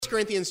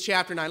Corinthians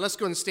chapter 9. Let's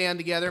go and stand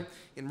together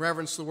in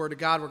reverence to the Word of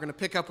God. We're going to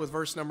pick up with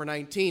verse number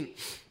 19.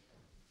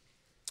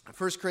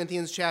 1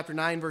 Corinthians chapter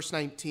 9, verse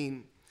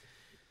 19.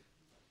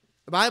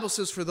 The Bible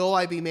says, "For though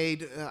I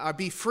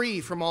be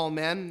free from all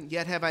men,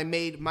 yet have I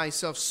made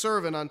myself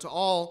servant unto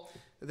all,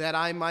 that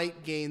I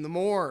might gain the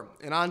more.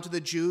 And unto the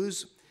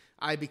Jews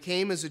I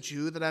became as a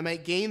Jew, that I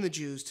might gain the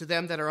Jews. To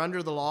them that are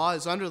under the law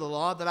as under the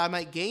law, that I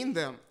might gain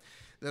them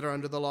that are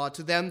under the law.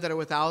 To them that are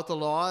without the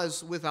law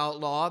as without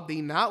law,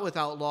 being not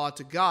without law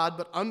to God,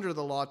 but under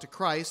the law to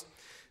Christ,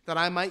 that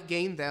I might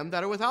gain them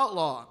that are without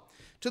law.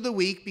 To the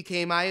weak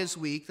became I as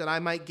weak, that I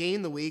might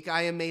gain the weak.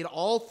 I am made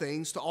all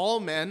things to all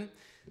men,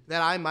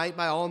 that I might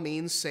by all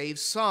means save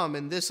some.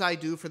 And this I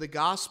do for the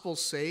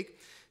gospel's sake,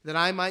 that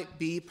I might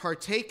be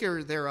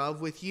partaker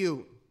thereof with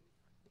you.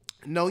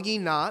 Know ye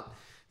not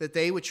that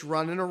they which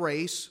run in a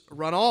race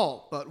run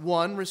all, but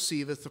one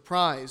receiveth the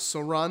prize?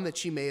 So run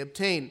that ye may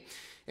obtain.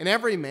 And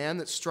every man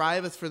that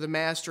striveth for the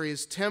mastery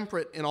is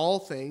temperate in all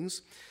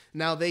things.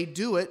 Now they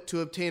do it to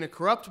obtain a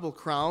corruptible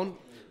crown,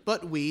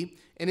 but we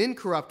an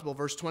incorruptible."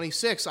 Verse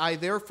 26, "I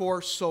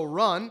therefore so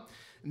run,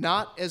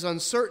 not as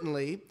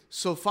uncertainly,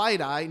 so fight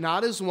I,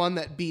 not as one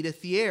that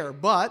beateth the air,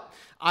 but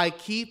I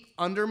keep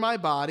under my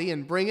body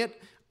and bring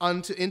it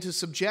into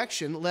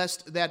subjection,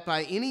 lest that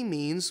by any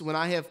means, when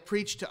I have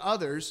preached to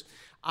others,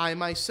 I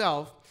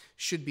myself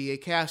should be a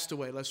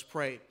castaway." Let's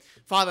pray.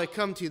 Father, I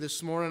come to you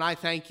this morning. I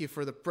thank you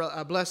for the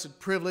blessed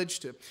privilege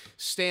to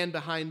stand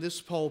behind this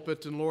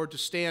pulpit, and Lord, to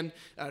stand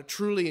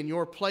truly in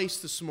your place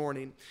this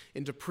morning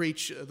and to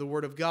preach the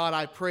Word of God.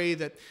 I pray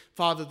that,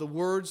 Father, the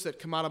words that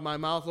come out of my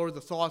mouth, Lord,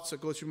 the thoughts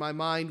that go through my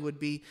mind would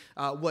be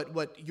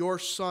what your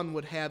Son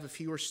would have if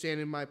he were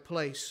standing in my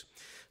place.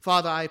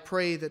 Father, I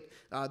pray that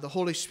the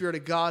Holy Spirit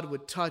of God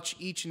would touch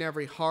each and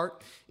every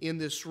heart in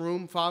this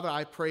room. Father,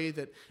 I pray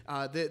that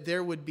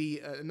there would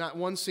be not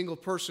one single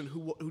person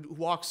who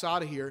walks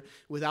out of here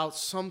without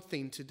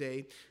something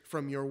today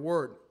from your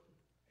word.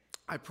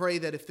 I pray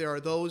that if there are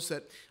those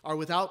that are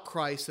without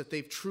Christ, that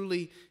they've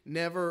truly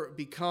never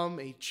become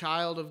a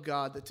child of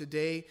God, that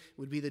today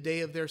would be the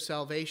day of their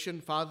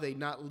salvation. Father, they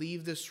not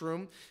leave this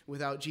room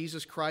without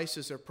Jesus Christ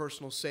as their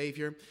personal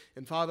Savior.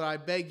 And Father, I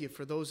beg you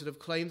for those that have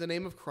claimed the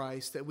name of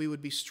Christ, that we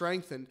would be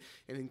strengthened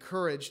and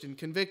encouraged and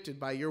convicted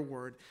by your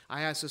word.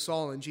 I ask this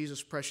all in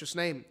Jesus' precious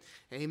name.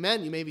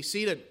 Amen. You may be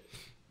seated.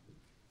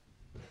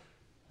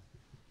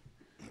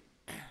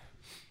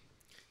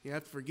 You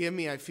have to forgive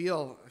me. I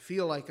feel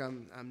like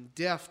I'm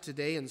deaf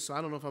today, and so I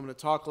don't know if I'm going to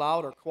talk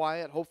loud or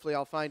quiet. Hopefully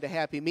I'll find a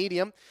happy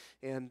medium,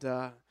 and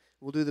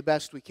we'll do the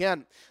best we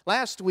can.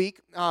 Last week,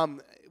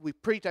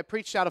 I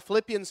preached out of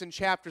Philippians in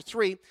chapter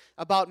 3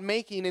 about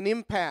making an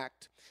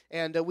impact,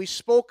 and we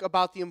spoke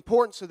about the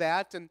importance of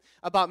that and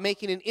about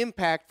making an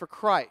impact for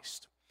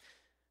Christ.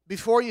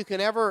 Before you can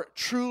ever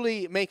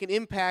truly make an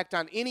impact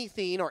on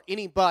anything or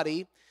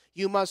anybody,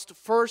 you must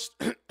first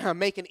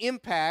make an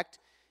impact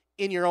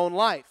in your own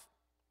life.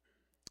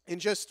 And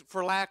just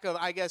for lack of,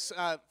 I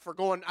don't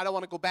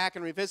want to go back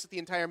and revisit the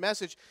entire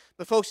message,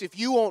 but folks, if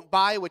you won't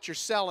buy what you're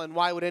selling,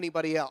 why would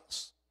anybody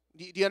else?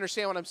 Do you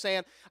understand what I'm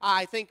saying?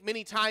 I think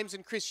many times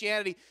in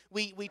Christianity,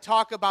 we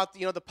talk about,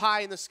 the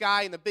pie in the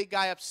sky and the big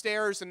guy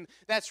upstairs, and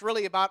that's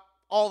really about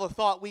all the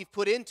thought we've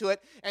put into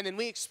it, and then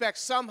we expect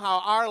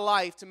somehow our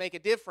life to make a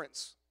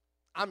difference.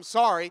 I'm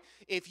sorry,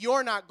 if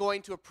you're not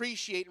going to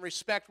appreciate and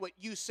respect what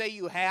you say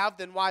you have,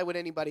 then why would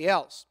anybody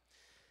else?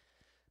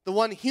 The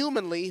one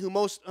humanly who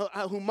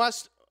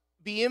must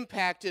be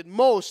impacted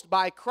most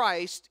by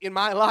Christ in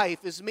my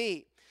life is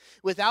me.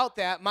 Without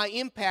that, my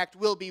impact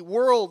will be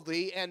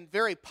worldly and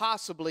very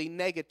possibly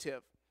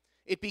negative.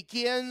 It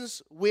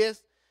begins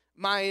with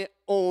my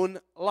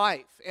own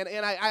life. And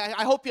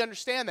I hope you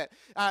understand that.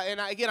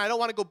 I don't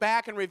want to go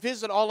back and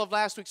revisit all of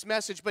last week's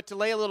message, but to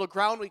lay a little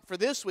groundwork for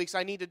this week's,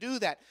 I need to do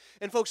that.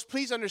 And folks,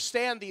 please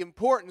understand the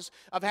importance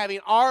of having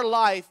our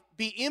life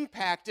be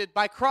impacted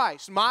by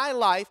Christ. My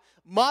life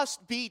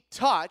must be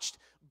touched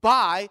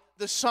by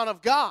the Son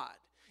of God.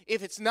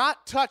 If it's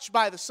not touched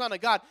by the Son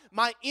of God,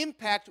 my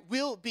impact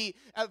will be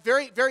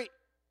very, very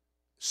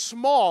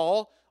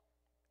small.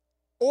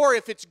 Or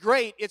if it's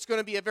great, it's going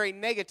to be a very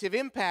negative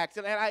impact.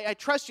 And I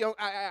trust you,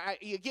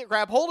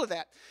 grab hold of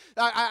that.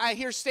 I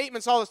hear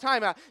statements all the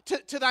time,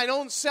 to thine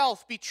own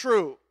self be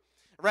true.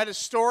 I read a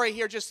story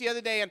here just the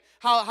other day and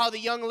how the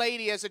young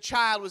lady as a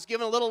child was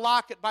given a little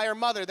locket by her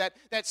mother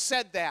that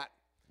said that.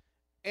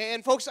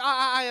 And folks,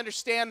 I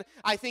understand,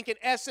 I think in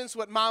essence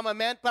what Mama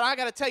meant, but I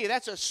got to tell you,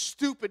 that's a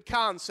stupid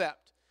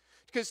concept.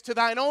 Because to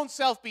thine own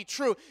self be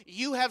true,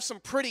 you have some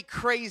pretty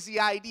crazy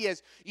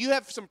ideas. You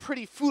have some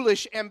pretty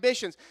foolish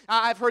ambitions.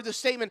 I've heard the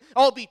statement,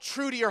 be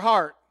true to your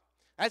heart.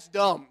 That's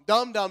dumb.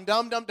 Dumb.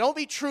 Don't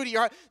be true to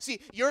your heart.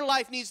 See, your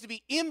life needs to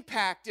be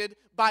impacted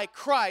by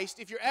Christ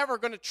if you're ever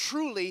going to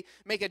truly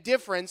make a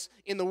difference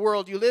in the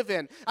world you live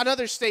in.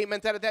 Another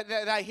statement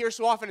that I hear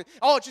so often,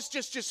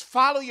 just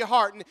follow your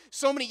heart. And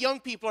so many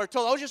young people are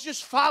told,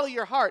 just follow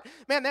your heart.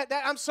 Man,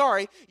 I'm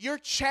sorry. You're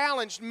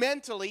challenged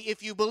mentally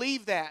if you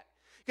believe that.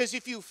 Because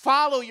if you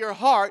follow your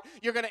heart,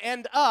 you're going to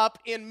end up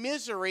in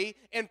misery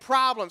and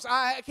problems.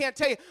 I can't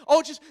tell you,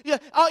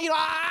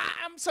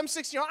 I'm some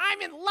 16-year-old,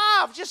 I'm in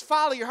love. Just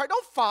follow your heart.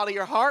 Don't follow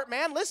your heart,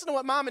 man. Listen to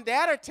what mom and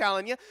dad are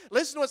telling you.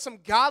 Listen to what some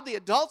godly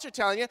adults are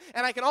telling you.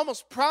 And I can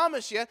almost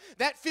promise you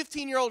that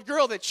 15-year-old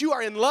girl that you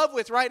are in love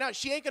with right now,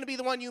 she ain't going to be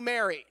the one you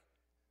marry.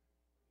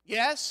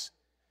 Yes?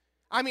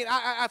 I mean,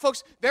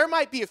 folks, there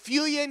might be a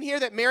few of you in here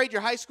that married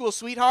your high school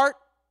sweetheart.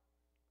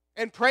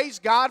 And praise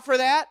God for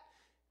that.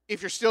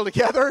 If you're still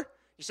together,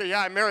 you say,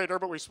 yeah, I married her,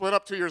 but we split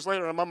up 2 years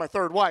later, and I'm on my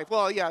third wife.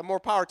 Well, yeah, more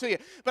power to you.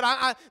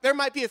 But there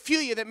might be a few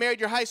of you that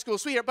married your high school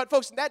sweetheart. But,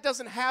 folks, that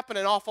doesn't happen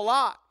an awful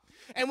lot.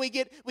 And we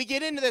get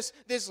into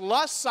this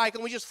lust cycle,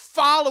 and we just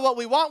follow what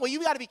we want. Well,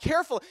 you got to be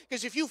careful,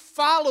 because if you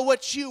follow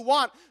what you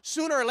want,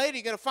 sooner or later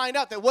you're going to find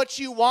out that what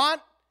you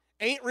want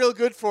ain't real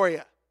good for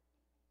you.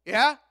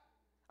 Yeah?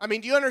 I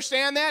mean, do you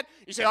understand that?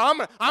 You say, I'm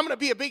going to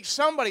be a big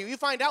somebody. You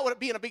find out what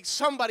being a big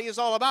somebody is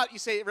all about. You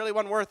say it really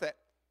wasn't worth it.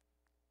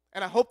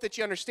 And I hope that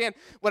you understand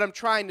what I'm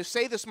trying to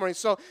say this morning.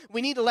 So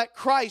we need to let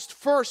Christ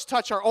first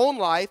touch our own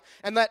life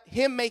and let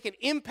him make an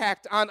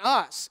impact on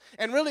us.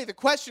 And really the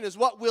question is,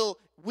 what will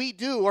we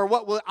do, or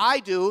what will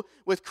I do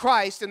with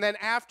Christ? And then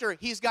after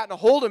he's gotten a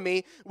hold of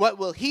me, what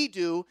will he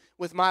do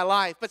with my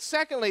life? But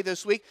secondly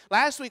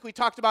last week we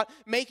talked about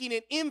making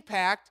an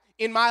impact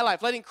in my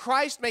life, letting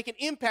Christ make an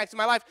impact in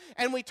my life.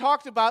 And we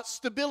talked about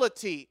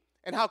stability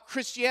and how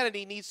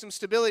Christianity needs some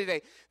stability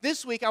today.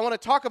 This week, I want to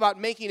talk about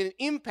making an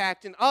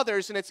impact in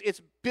others, and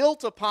it's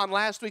built upon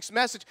last week's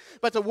message.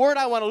 But the word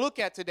I want to look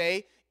at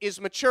today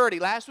is maturity.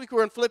 Last week, we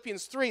were in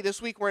Philippians 3.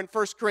 This week, we're in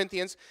 1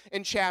 Corinthians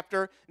in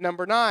chapter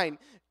number 9.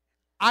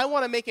 I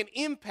want to make an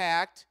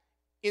impact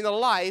in the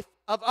life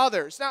of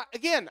others. Now,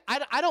 again,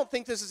 I don't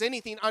think this is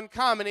anything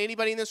uncommon to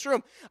anybody in this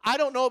room. I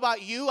don't know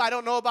about you. I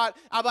don't know about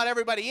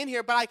everybody in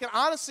here, but I can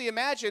honestly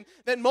imagine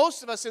that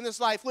most of us in this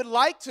life would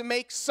like to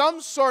make some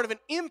sort of an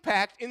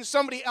impact in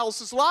somebody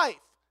else's life.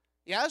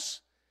 Yes?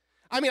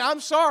 I mean,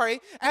 I'm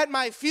sorry, at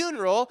my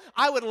funeral,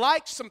 I would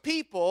like some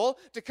people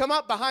to come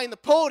up behind the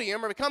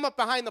podium or to come up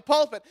behind the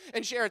pulpit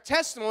and share a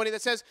testimony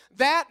that says,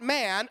 that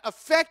man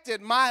affected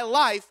my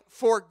life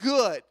for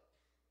good.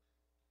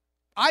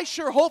 I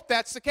sure hope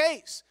that's the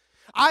case.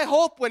 I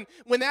hope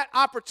when that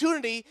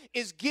opportunity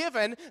is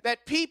given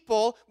that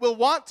people will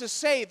want to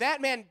say,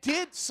 that man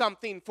did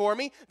something for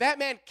me, that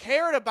man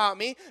cared about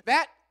me,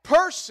 that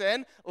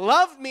person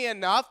loved me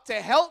enough to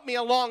help me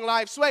along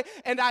life's way,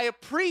 and I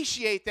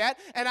appreciate that,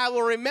 and I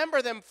will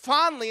remember them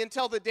fondly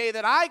until the day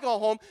that I go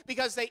home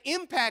because they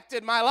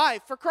impacted my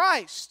life for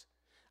Christ.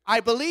 I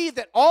believe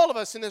that all of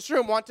us in this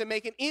room want to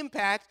make an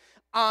impact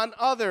on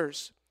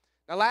others.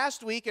 Now,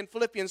 last week in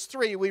Philippians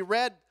 3, we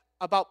read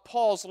about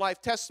Paul's life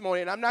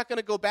testimony, and I'm not going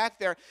to go back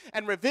there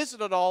and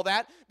revisit all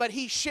that, but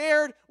he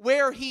shared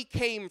where he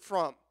came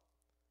from.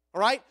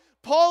 All right?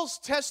 Paul's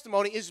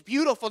testimony is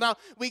beautiful. Now,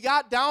 we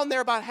got down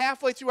there about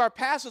halfway through our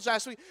passage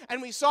last week, and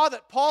we saw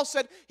that Paul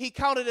said he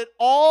counted it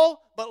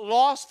all but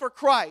loss for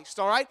Christ,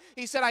 all right?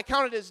 He said, I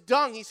counted it as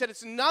dung. He said,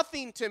 it's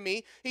nothing to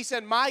me. He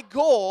said, my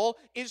goal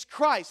is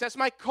Christ. That's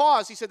my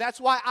cause. He said,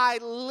 that's why I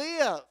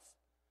live.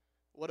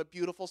 What a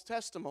beautiful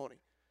testimony.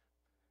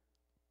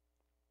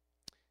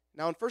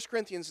 Now, in 1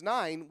 Corinthians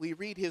 9, we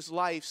read his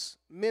life's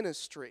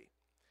ministry.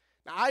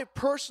 Now, I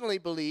personally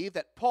believe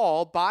that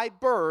Paul, by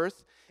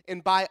birth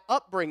and by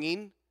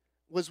upbringing,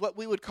 was what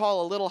we would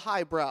call a little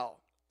highbrow.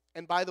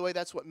 And by the way,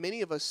 that's what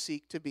many of us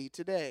seek to be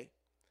today.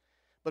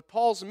 But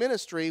Paul's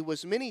ministry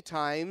was many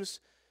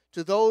times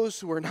to those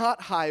who were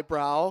not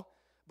highbrow,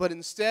 but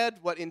instead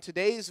what in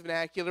today's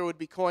vernacular would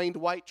be coined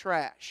white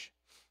trash.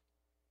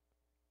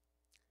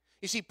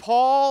 You see,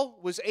 Paul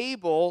was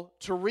able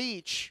to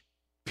reach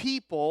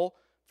people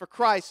for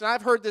Christ. And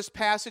I've heard this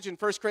passage in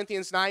 1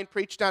 Corinthians 9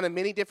 preached on in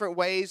many different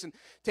ways and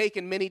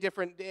taken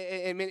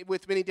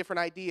with many different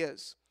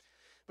ideas.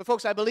 But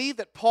folks, I believe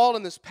that Paul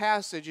in this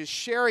passage is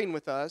sharing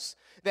with us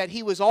that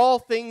he was all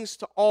things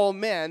to all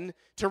men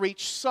to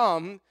reach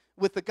some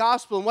with the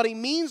gospel. And what he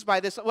means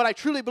by this, what I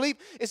truly believe,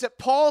 is that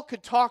Paul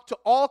could talk to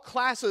all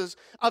classes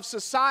of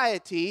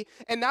society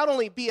and not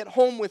only be at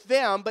home with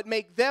them, but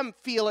make them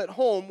feel at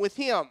home with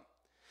him.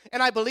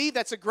 And I believe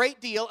that's a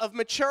great deal of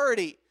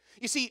maturity.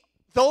 You see,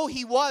 though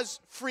he was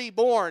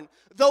free-born,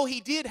 though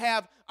he did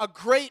have a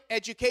great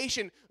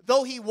education,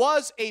 though he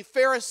was a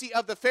Pharisee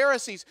of the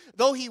Pharisees,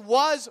 though he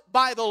was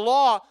by the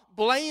law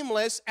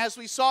blameless, as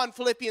we saw in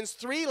Philippians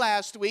 3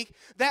 last week,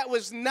 that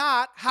was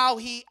not how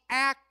he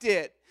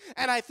acted.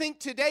 And I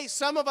think today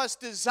some of us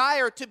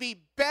desire to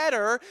be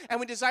better and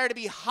we desire to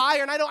be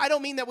higher. And I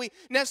don't mean that we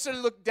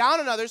necessarily look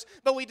down on others,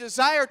 but we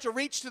desire to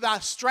reach to the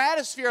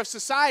stratosphere of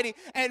society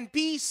and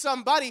be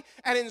somebody.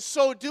 And in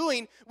so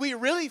doing, we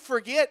really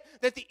forget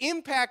that the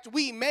impact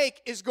we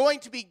make is going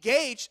to be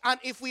gauged on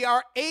if we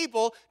are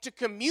able to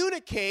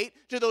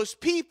communicate to those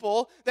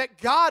people that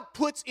God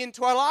puts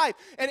into our life.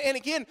 And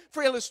again,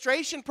 for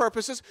illustration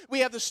purposes, we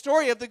have the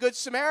story of the Good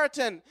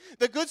Samaritan.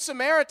 The Good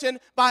Samaritan,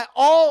 by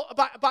all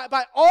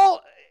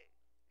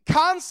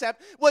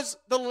concept was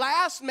the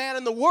last man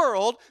in the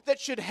world that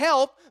should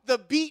help the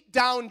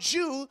beat-down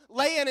Jew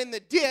laying in the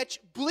ditch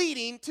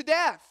bleeding to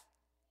death.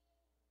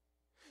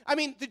 I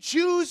mean, the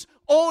Jews'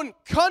 own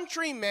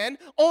countrymen,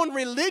 own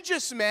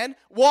religious men,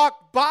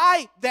 walked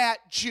by that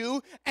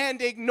Jew and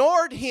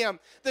ignored him.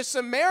 The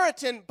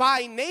Samaritan,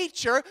 by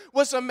nature,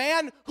 was a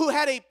man who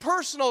had a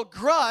personal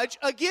grudge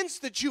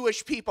against the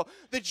Jewish people.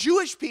 The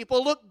Jewish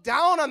people looked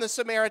down on the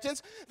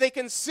Samaritans. They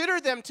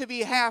considered them to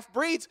be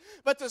half-breeds.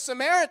 But the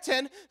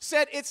Samaritan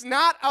said, it's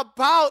not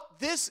about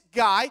this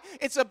guy.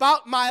 It's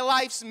about my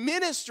life's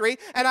ministry,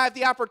 and I have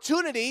the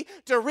opportunity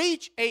to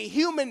reach a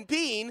human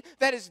being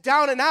that is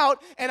down and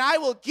out, and I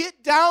will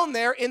get down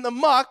there in the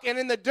muck and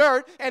in the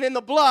dirt and in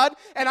the blood,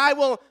 and I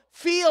will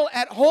feel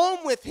at home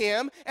with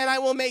him, and I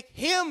will make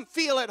him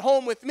feel at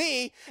home with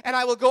me, and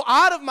I will go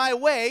out of my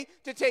way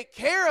to take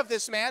care of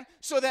this man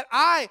so that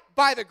I,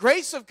 by the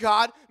grace of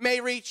God,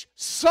 may reach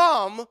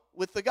some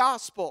with the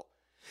gospel.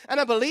 And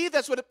I believe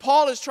that's what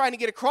Paul is trying to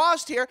get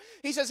across here.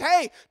 He says,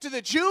 hey, to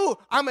the Jew,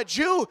 I'm a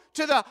Jew.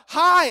 To the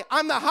high,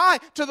 I'm the high.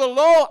 To the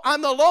low,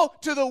 I'm the low.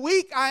 To the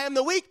weak, I am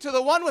the weak. To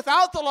the one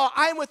without the law,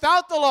 I am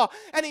without the law.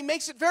 And he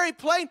makes it very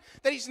plain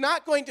that he's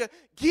not going to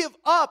give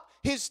up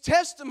his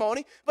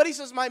testimony, but he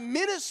says, my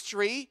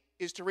ministry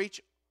is to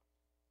reach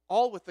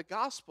all with the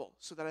gospel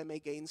so that I may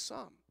gain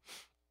some.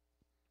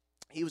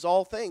 He was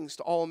all things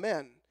to all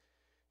men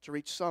to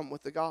reach some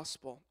with the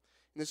gospel.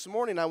 And this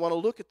morning, I want to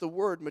look at the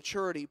word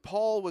maturity.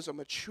 Paul was a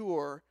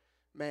mature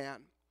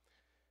man.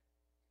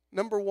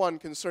 Number one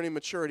concerning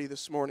maturity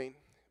this morning,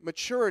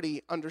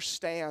 maturity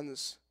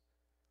understands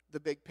the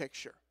big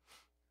picture.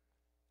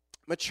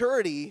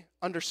 Maturity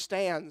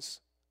understands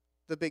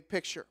the big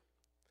picture.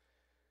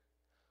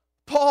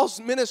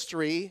 Paul's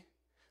ministry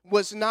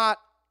was not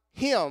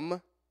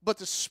him, but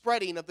the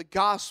spreading of the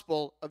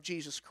gospel of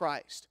Jesus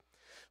Christ.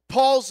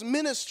 Paul's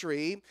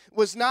ministry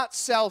was not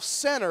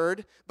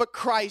self-centered, but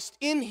Christ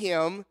in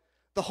him,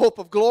 the hope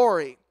of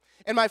glory.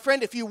 And my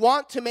friend, if you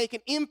want to make an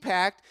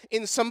impact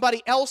in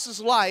somebody else's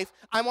life,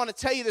 I want to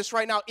tell you this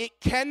right now, it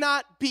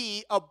cannot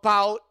be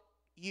about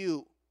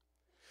you.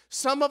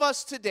 Some of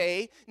us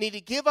today need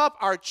to give up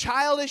our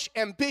childish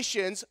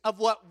ambitions of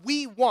what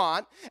we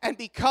want and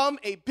become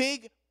a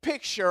big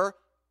picture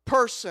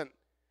person.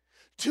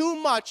 Too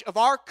much of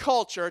our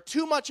culture,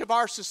 too much of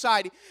our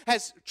society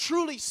has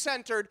truly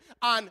centered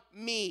on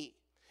me.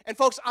 And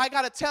folks, I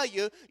got to tell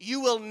you,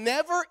 you will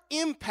never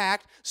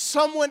impact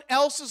someone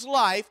else's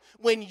life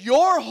when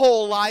your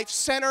whole life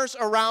centers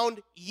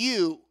around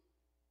you.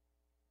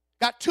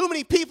 Got too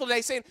many people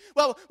today saying,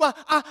 well,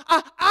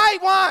 I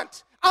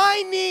want,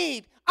 I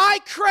need, I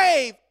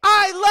crave,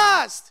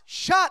 I lust.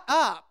 Shut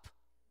up.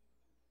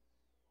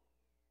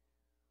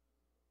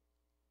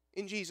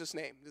 In Jesus'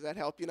 name. Does that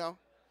help you now?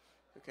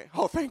 Okay.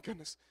 Oh, thank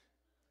goodness.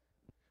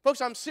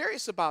 Folks, I'm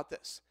serious about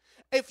this.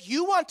 If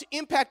you want to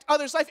impact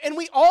others' life, and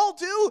we all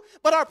do,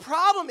 but our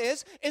problem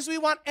is we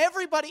want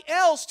everybody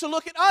else to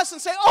look at us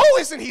and say, oh,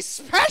 isn't he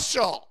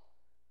special?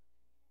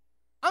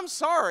 I'm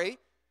sorry.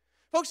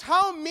 Folks,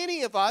 how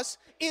many of us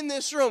in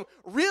this room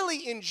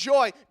really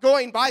enjoy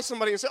going by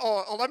somebody and say,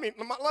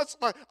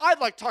 I'd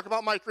like to talk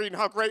about Mike Reed and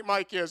how great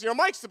Mike is. You know,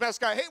 Mike's the best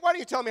guy. Hey, why don't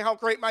you tell me how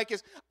great Mike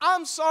is?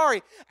 I'm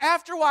sorry.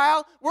 After a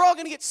while, we're all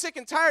going to get sick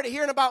and tired of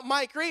hearing about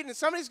Mike Reed, and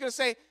somebody's going to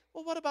say,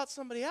 well, what about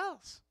somebody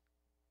else?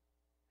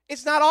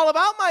 It's not all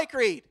about Mike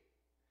Reed.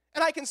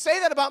 And I can say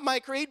that about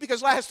Mike Reed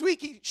because last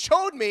week he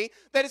showed me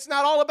that it's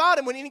not all about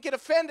him when he didn't get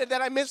offended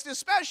that I missed his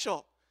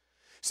special.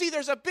 See,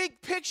 there's a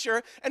big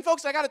picture, and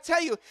folks, I got to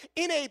tell you,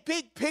 in a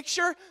big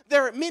picture,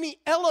 there are many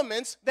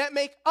elements that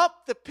make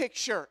up the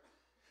picture.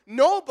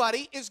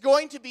 Nobody is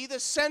going to be the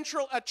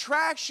central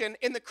attraction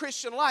in the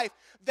Christian life.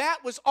 That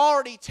was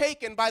already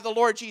taken by the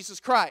Lord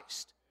Jesus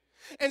Christ.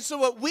 And so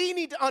what we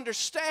need to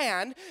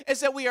understand is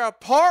that we are a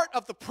part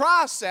of the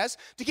process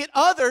to get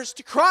others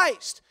to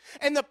Christ.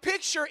 And the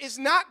picture is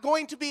not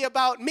going to be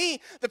about me.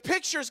 The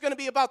picture is going to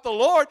be about the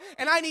Lord.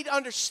 And I need to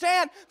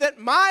understand that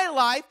my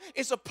life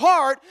is a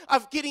part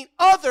of getting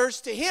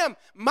others to Him.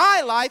 My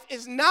life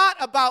is not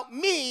about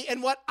me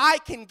and what I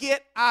can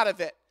get out of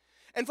it.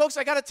 And folks,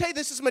 I got to tell you,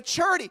 this is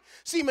maturity.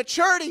 See,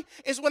 maturity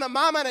is when a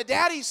mama and a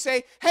daddy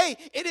say, hey,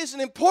 it isn't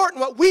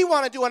important what we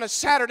want to do on a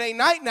Saturday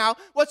night now.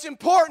 What's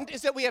important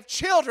is that we have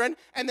children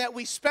and that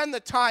we spend the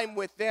time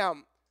with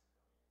them.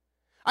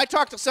 I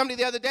talked to somebody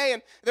the other day,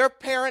 and they're a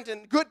parent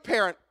and good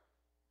parent.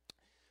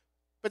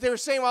 But they were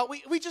saying, well,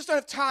 we just don't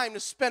have time to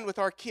spend with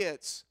our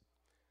kids.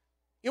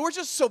 You know, we're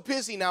just so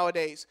busy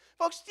nowadays.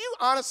 Folks, do you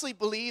honestly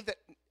believe that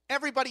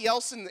everybody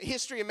else in the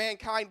history of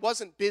mankind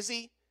wasn't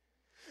busy?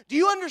 Do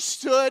you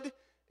understand?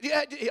 Do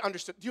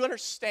you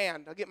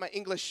understand? I'll get my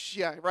English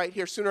right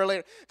here sooner or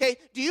later. Okay,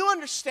 do you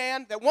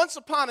understand that once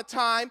upon a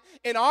time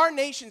in our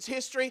nation's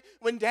history,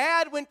 when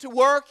Dad went to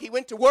work, he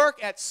went to work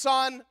at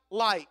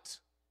sunlight.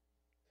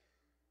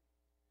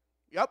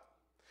 Yep.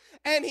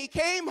 And he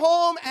came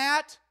home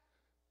at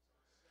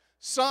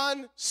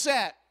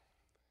sunset.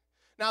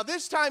 Now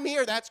this time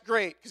here, that's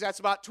great, because that's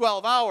about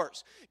 12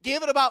 hours.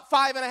 Give it about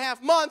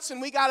 5.5 months,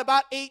 and we got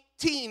about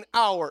 18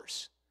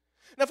 hours.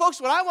 Now,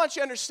 folks, what I want you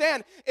to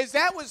understand is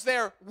that was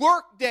their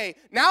work day.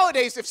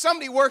 Nowadays, if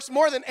somebody works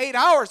more than 8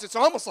 hours, it's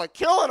almost like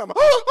killing them.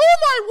 Oh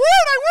my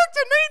word, I worked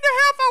an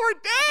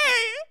 8.5-hour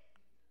day.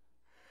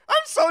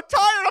 I'm so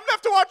tired, I'm going to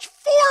have to watch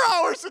 4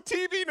 hours of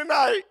TV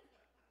tonight.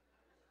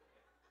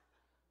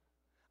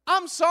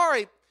 I'm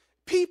sorry,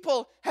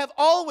 people have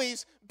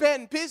always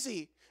been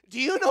busy. Do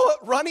you know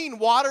what running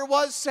water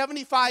was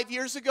 75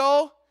 years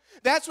ago?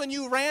 That's when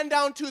you ran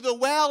down to the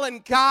well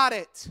and got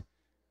it.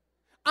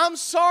 I'm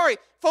sorry,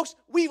 folks,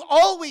 we've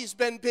always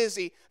been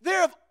busy. There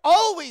have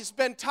always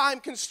been time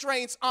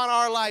constraints on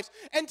our lives.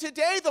 And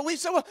today, though, we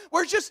say, well,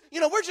 we're just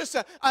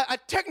a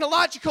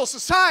technological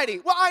society.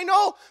 Well, I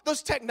know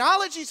those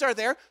technologies are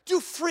there to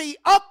free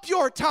up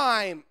your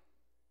time,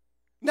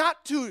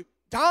 not to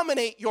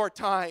dominate your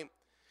time.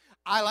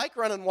 I like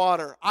running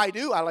water. I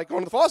do. I like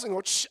going to the falls and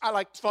go, I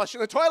like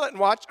flushing the toilet and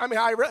watch. I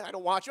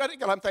don't watch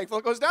it. I'm thankful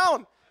it goes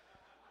down.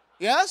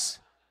 Yes?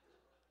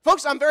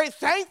 Folks, I'm very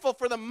thankful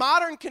for the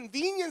modern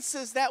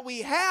conveniences that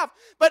we have.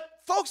 But,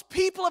 folks,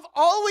 people have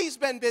always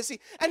been busy.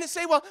 And to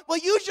say, well,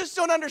 you just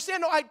don't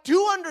understand. No, I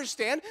do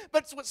understand.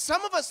 But what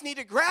some of us need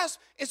to grasp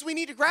is we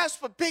need to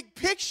grasp a big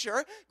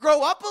picture,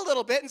 grow up a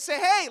little bit, and say,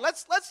 hey,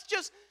 let's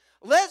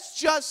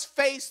just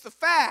face the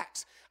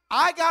facts.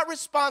 I got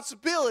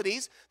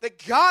responsibilities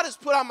that God has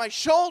put on my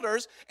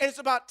shoulders, and it's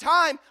about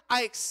time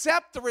I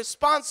accept the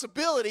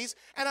responsibilities,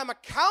 and I'm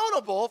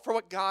accountable for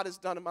what God has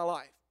done in my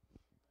life.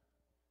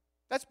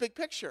 That's big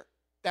picture.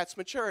 That's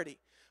maturity.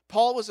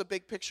 Paul was a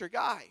big picture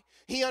guy.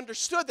 He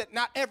understood that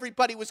not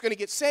everybody was going to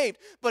get saved,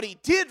 but he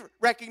did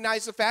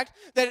recognize the fact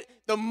that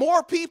the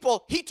more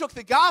people he took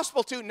the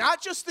gospel to, not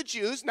just the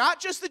Jews, not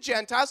just the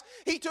Gentiles,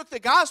 he took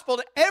the gospel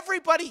to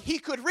everybody he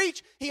could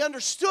reach. He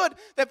understood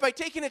that by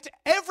taking it to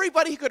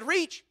everybody he could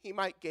reach, he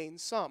might gain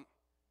some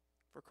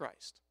for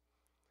Christ.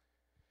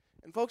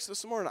 And folks,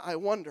 this morning, I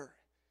wonder,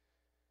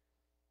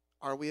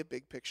 are we a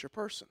big picture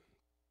person?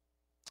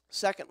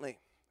 Secondly,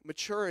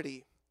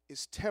 maturity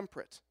is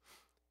temperate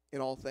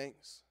in all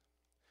things.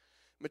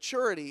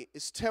 Maturity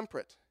is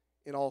temperate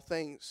in all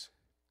things.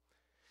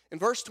 In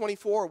verse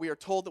 24, we are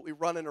told that we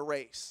run in a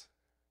race.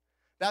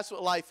 That's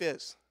what life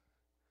is.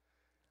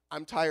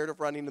 I'm tired of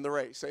running in the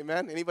race.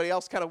 Amen? Anybody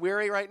else kind of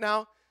weary right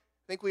now?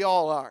 I think we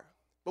all are.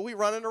 But we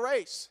run in a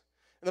race.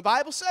 And the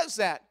Bible says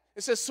that.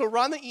 It says, so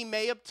run that ye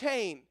may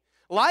obtain.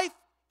 Life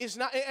is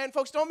not, and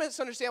folks, don't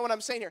misunderstand what I'm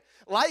saying here.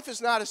 Life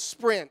is not a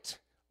sprint.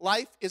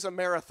 Life is a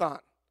marathon.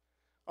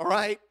 All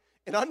right?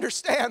 And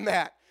understand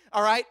that.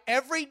 All right?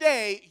 Every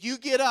day you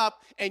get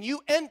up and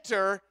you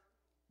enter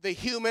the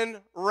human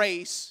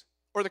race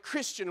or the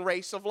Christian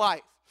race of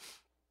life.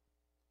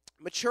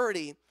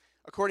 Maturity,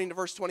 according to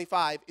verse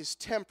 25, is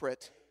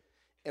temperate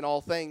in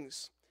all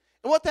things.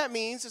 And what that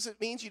means is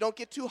it means you don't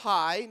get too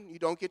high, you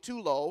don't get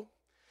too low.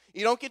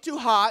 You don't get too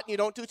hot, and you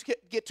don't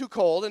get too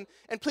cold.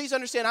 And please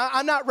understand,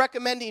 I'm not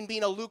recommending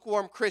being a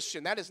lukewarm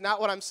Christian. That is not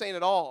what I'm saying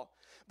at all.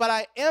 But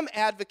I am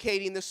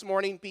advocating this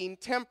morning being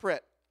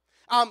temperate.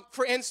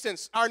 For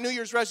instance, our New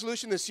Year's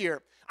resolution this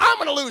year, I'm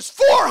going to lose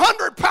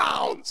 400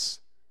 pounds.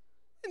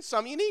 And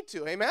some of you need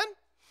to, amen?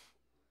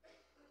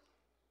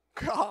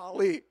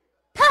 Golly,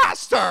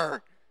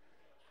 Pastor!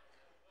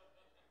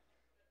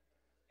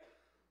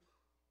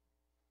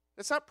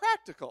 That's not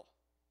practical.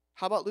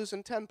 How about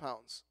losing 10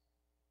 pounds?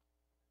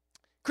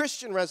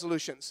 Christian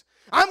resolutions.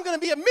 I'm going to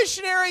be a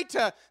missionary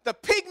to the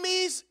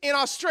pygmies in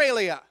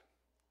Australia.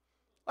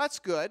 That's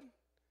good.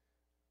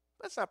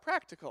 That's not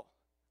practical.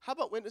 How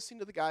about witnessing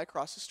to the guy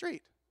across the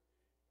street?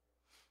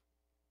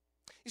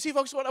 You see,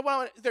 folks,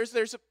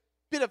 there's a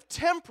bit of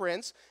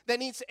temperance that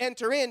needs to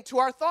enter into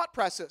our thought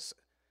process.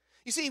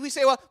 You see, we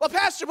say, well,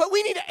 Pastor, but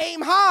we need to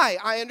aim high.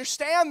 I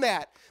understand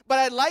that. But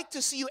I'd like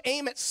to see you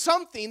aim at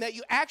something that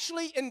you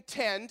actually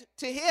intend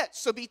to hit.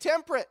 So be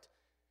temperate.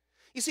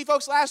 You see,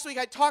 folks, last week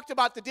I talked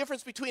about the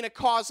difference between a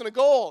cause and a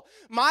goal.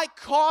 My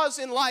cause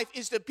in life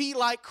is to be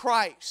like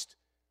Christ.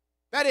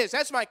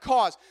 That's my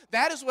cause.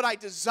 That is what I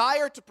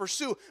desire to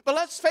pursue. But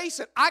let's face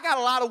it, I got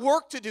a lot of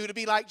work to do to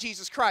be like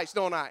Jesus Christ,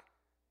 don't I?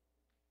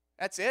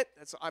 That's it.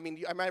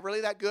 Am I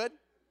really that good?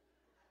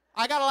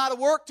 I got a lot of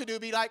work to do to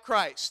be like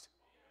Christ.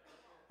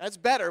 That's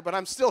better, but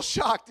I'm still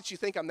shocked that you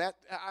think I'm that.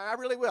 I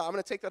really will. I'm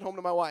going to take that home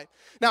to my wife.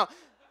 Now,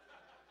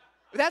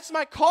 that's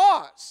my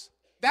cause.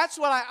 That's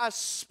what I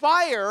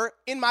aspire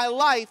in my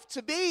life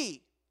to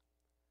be.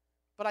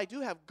 But I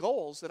do have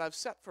goals that I've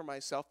set for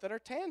myself that are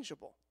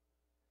tangible.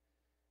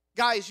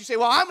 Guys, you say,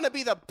 well, I'm going to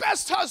be the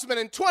best husband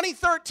in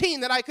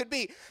 2013 that I could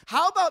be.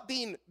 How about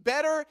being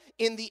better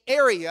in the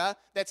area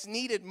that's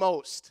needed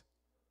most?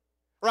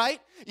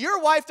 Right?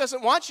 Your wife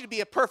doesn't want you to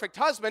be a perfect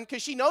husband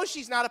because she knows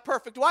she's not a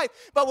perfect wife.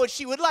 But what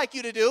she would like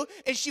you to do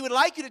is she would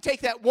like you to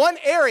take that one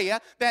area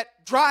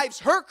that drives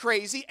her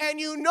crazy and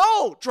you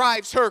know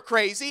drives her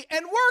crazy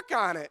and work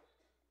on it.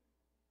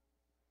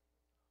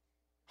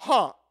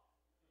 Huh.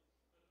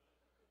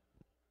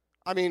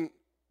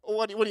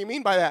 What do you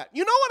mean by that?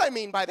 You know what I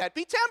mean by that.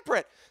 Be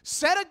temperate.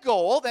 Set a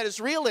goal that is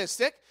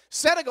realistic.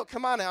 Set a goal.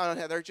 Come on now,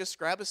 Heather. Just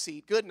grab a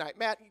seat. Good night.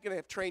 Matt, you're going to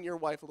have to train your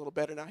wife a little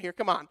better now. Here,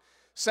 come on.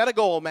 Set a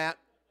goal, Matt.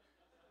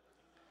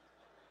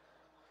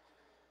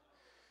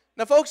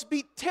 Now, folks,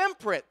 be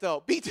temperate,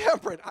 though. Be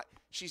temperate.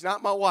 She's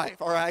not my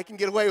wife, all right? I can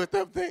get away with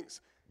them things.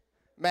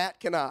 Matt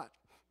cannot.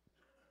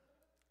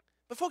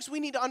 But, folks, we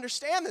need to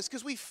understand this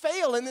because we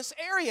fail in this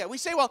area. We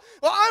say, well,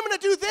 I'm going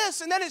to do this,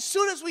 and then as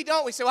soon as we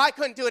don't, we say, well, I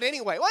couldn't do it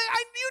anyway. Well,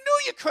 you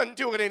knew you couldn't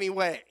do it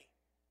anyway.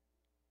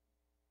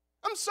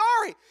 I'm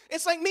sorry.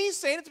 It's like me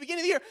saying at the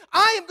beginning of the year,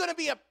 I am going to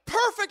be a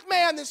perfect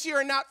man this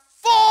year and not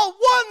fall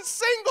one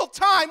single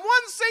time,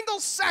 one single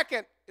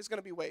second is going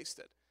to be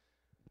wasted.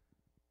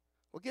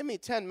 Well, give me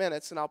 10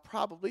 minutes and I'll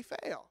probably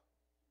fail.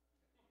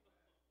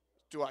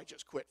 Do I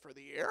just quit for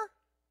the year?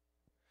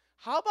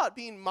 How about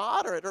being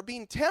moderate or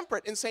being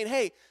temperate and saying,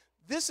 hey,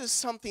 this is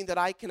something that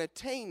I can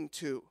attain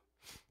to.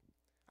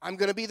 I'm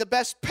going to be the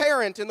best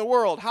parent in the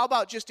world. How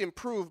about just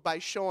improve by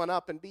showing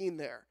up and being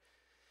there?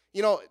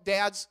 You know,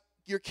 dads,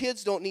 your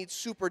kids don't need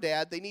super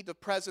dad. They need the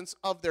presence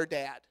of their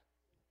dad.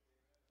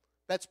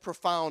 That's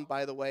profound,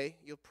 by the way.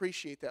 You'll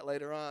appreciate that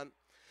later on.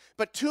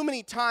 But too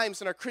many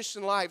times in our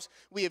Christian lives,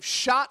 we have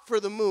shot for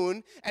the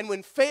moon, and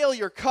when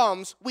failure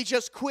comes, we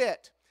just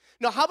quit.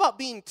 Now, how about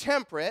being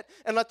temperate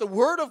and let the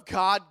Word of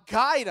God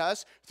guide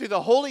us through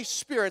the Holy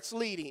Spirit's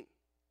leading?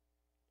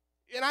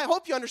 And I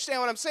hope you understand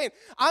what I'm saying.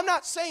 I'm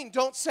not saying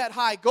don't set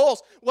high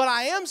goals. What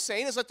I am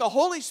saying is let the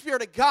Holy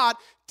Spirit of God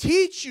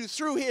teach you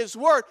through His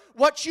Word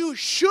what you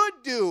should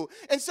do.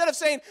 Instead of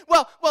saying,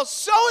 well,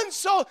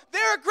 so-and-so,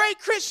 they're a great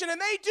Christian and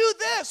they do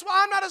this. Well,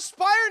 I'm not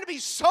aspiring to be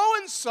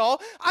so-and-so.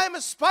 I am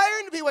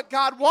aspiring to be what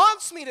God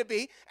wants me to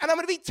be, and I'm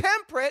going to be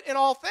temperate in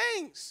all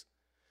things.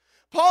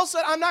 Paul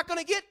said, I'm not going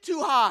to get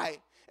too high.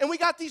 And we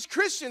got these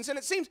Christians, and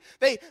it seems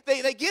they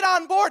get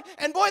on board,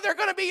 and boy, they're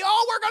going to be,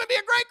 we're going to be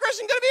a great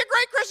Christian, going to be a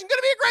great Christian, going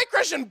to be a great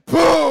Christian.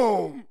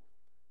 Boom!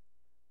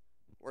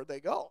 Where'd they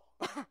go?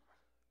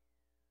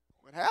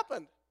 What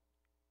happened?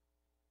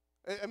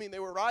 I mean, they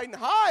were riding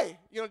high,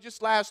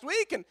 just last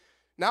week, and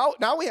now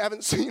we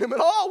haven't seen them at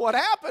all. What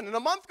happened? And a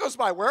month goes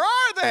by. Where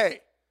are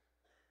they?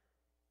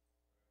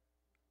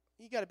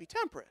 You got to be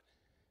temperate.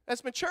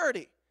 That's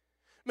maturity.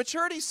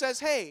 Maturity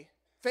says, hey,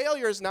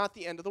 failure is not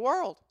the end of the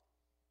world.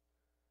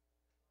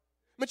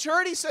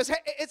 Maturity says, hey,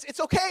 it's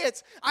okay.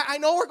 I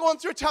know we're going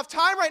through a tough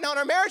time right now in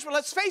our marriage, but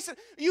let's face it.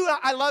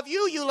 I love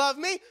you. You love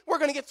me. We're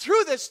going to get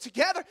through this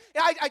together.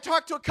 I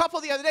talked to a couple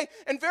the other day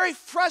and very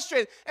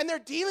frustrated, and they're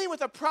dealing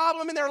with a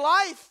problem in their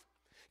life.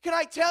 Can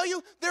I tell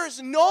you, there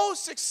is no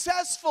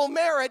successful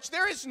marriage.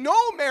 There is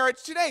no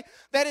marriage today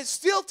that is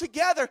still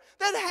together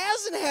that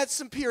hasn't had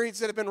some periods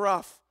that have been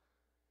rough.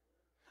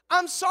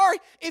 I'm sorry.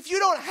 If you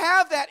don't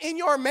have that in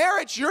your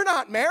marriage, you're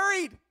not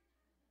married.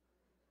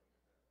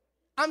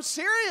 I'm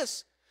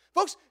serious.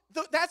 Folks,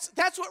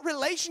 that's what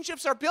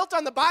relationships are built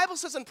on. The Bible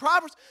says in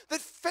Proverbs that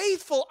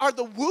faithful are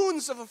the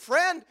wounds of a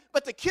friend,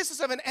 but the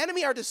kisses of an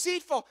enemy are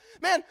deceitful.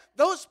 Man,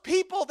 those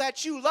people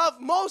that you love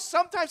most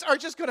sometimes are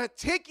just going to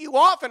tick you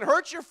off and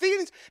hurt your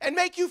feelings and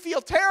make you feel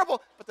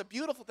terrible. But the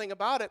beautiful thing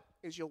about it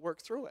is you'll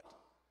work through it.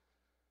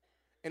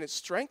 And it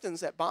strengthens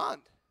that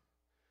bond.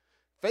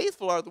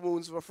 Faithful are the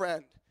wounds of a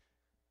friend.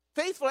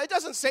 Faithful, it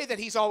doesn't say that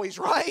he's always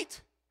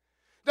right.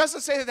 It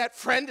doesn't say that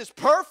friend is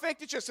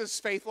perfect. It just says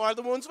faithful are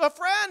the wounds of a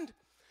friend.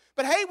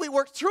 But hey, we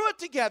worked through it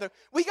together.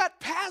 We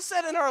got past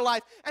that in our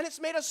life, and it's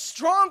made us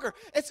stronger.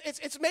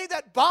 It's made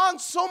that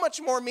bond so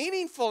much more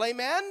meaningful,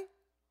 amen?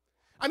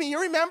 I mean,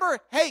 you remember,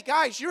 hey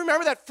guys, you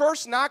remember that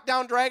first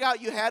knockdown drag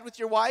out you had with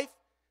your wife?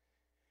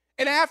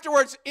 And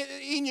afterwards,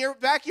 in your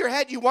back of your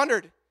head, you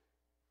wondered, is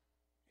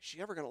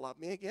she ever going to love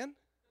me again?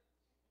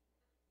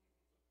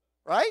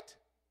 Right?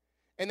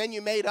 And then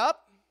you made out.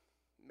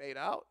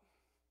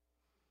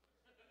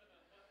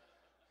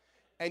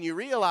 And you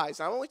realize,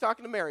 I'm only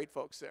talking to married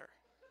folks there.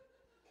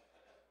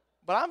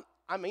 But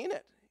I mean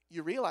it.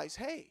 You realize,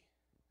 hey,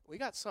 we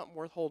got something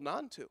worth holding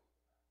on to.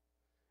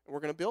 And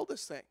we're going to build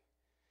this thing.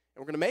 And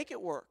we're going to make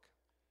it work.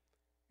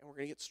 And we're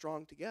going to get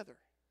strong together.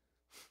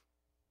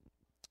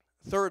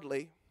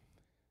 Thirdly,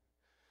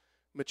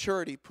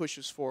 maturity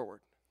pushes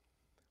forward.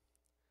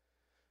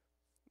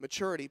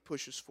 Maturity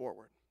pushes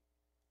forward.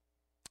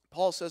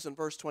 Paul says in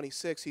verse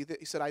 26, he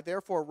said, I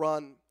therefore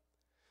run,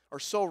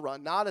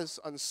 not as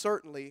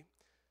uncertainly,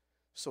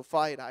 so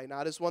fight I,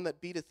 not as one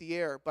that beateth the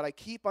air, but I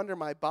keep under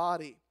my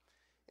body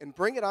and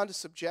bring it unto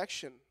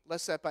subjection,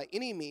 lest that by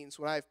any means,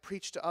 when I have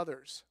preached to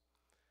others,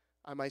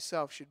 I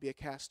myself should be a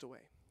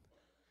castaway.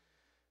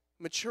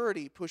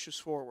 Maturity pushes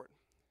forward.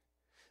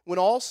 When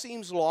all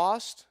seems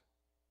lost,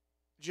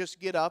 just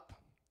get up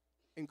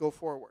and go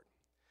forward.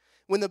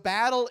 When the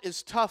battle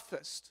is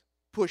toughest,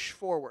 push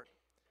forward.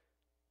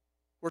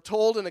 We're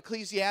told in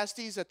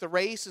Ecclesiastes that the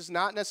race is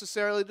not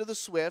necessarily to the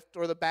swift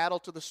or the battle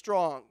to the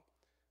strong,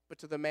 but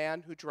to the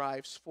man who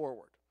drives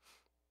forward.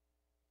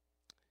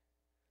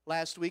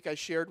 Last week I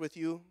shared with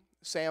you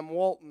Sam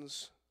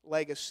Walton's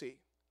legacy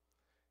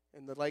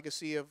and the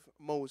legacy of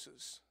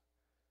Moses.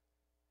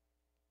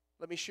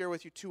 Let me share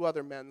with you two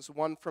other men's,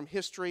 one from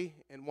history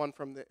and one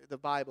from the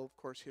Bible, of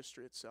course,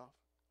 history itself.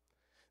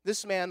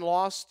 This man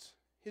lost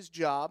his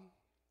job.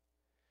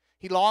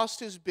 He lost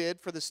his bid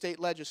for the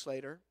state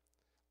legislator.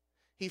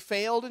 He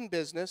failed in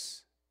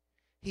business.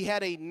 He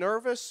had a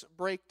nervous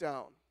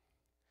breakdown.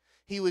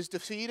 He was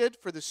defeated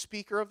for the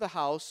Speaker of the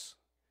House.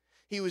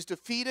 He was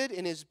defeated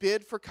in his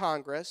bid for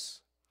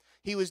Congress.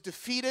 He was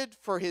defeated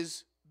for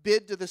his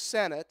bid to the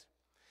Senate.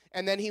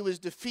 And then he was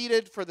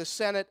defeated for the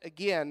Senate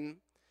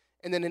again.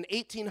 And then in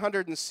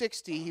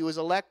 1860, he was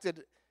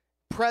elected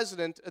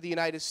President of the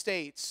United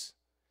States.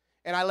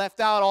 And I left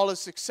out all his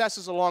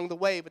successes along the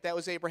way, but that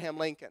was Abraham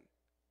Lincoln.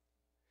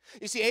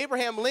 You see,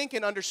 Abraham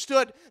Lincoln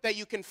understood that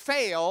you can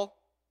fail,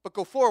 but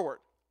go forward.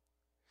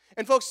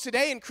 And folks,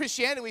 today in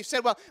Christianity, we've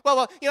said, Pastor,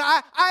 you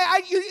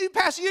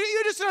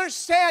just don't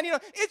understand.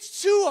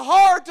 It's too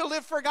hard to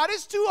live for God.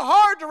 It's too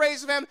hard to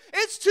raise a family.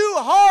 It's too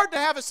hard to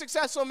have a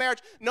successful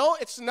marriage. No,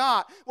 it's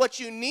not. What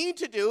you need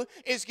to do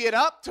is get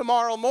up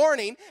tomorrow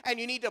morning, and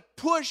you need to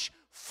push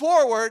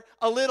forward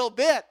a little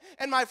bit.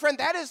 And my friend,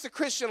 that is the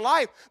Christian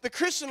life. The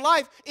Christian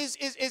life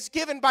is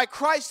given by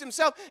Christ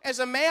himself as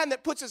a man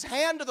that puts his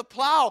hand to the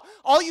plow.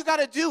 All you got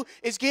to do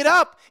is get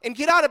up and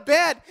get out of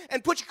bed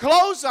and put your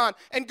clothes on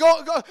and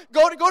go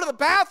to the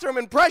bathroom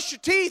and brush your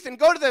teeth and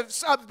go to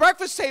the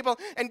breakfast table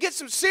and get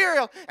some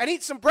cereal and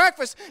eat some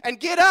breakfast and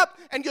get up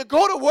and you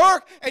go to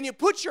work and you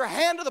put your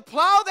hand to the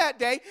plow that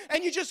day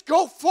and you just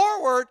go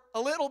forward a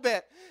little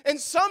bit. And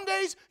some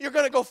days you're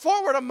going to go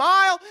forward a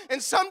mile,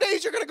 and some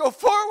days you're going to go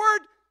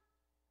forward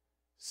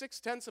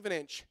 0.6 of an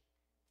inch.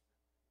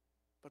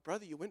 But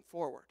brother, you went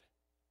forward.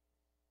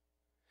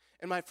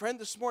 And my friend,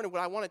 this morning, what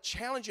I want to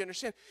challenge you to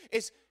understand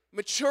is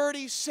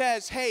maturity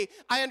says, hey,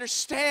 I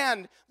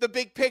understand the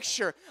big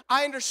picture.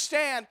 I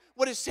understand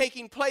what is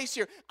taking place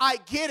here. I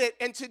get it,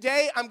 and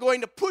today I'm going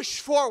to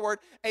push forward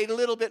a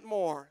little bit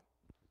more.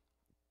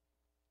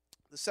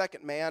 The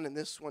second man, and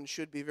this one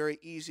should be very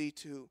easy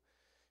to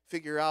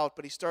figure out,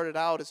 but he started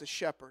out as a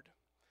shepherd.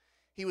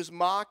 He was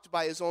mocked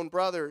by his own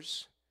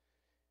brothers.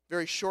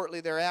 Very shortly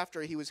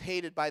thereafter, he was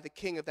hated by the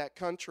king of that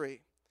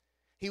country.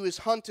 He was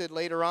hunted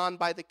later on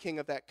by the king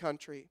of that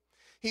country.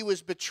 He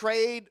was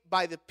betrayed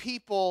by the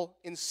people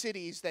in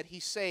cities that he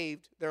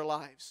saved their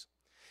lives.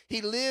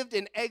 He lived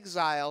in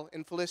exile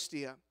in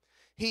Philistia.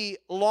 He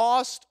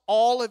lost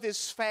all of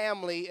his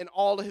family and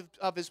all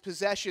of his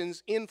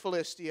possessions in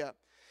Philistia.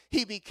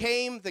 He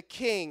became the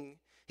king.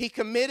 He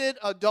committed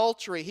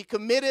adultery. He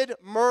committed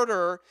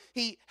murder.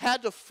 He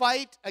had to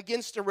fight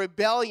against a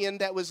rebellion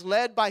that was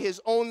led by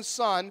his own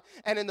son.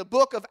 And in the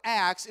book of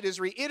Acts, it is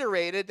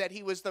reiterated that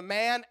he was the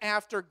man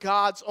after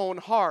God's own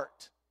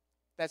heart.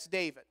 That's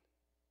David.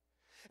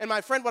 And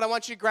my friend, what I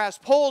want you to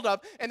grasp hold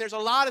of, and there's a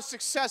lot of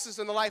successes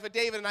in the life of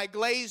David, and I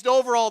glazed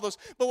over all those,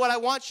 but what I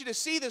want you to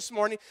see this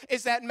morning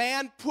is that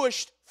man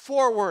pushed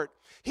forward.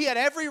 He had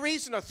every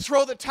reason to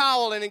throw the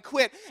towel in and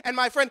quit. And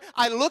my friend,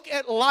 I look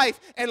at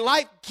life, and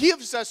life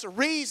gives us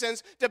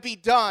reasons to be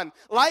done.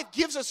 Life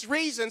gives us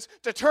reasons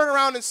to turn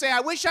around and say,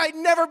 I wish I'd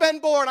never been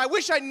born. I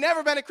wish I'd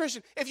never been a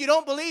Christian. If you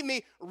don't believe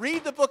me,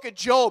 read the book of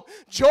Job.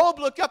 Job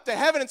looked up to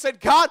heaven and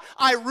said, God,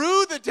 I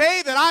rue the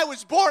day that I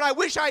was born. I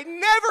wish I'd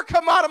never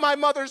come out of my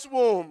mother's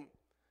womb.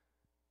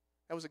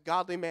 That was a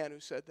godly man who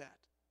said that.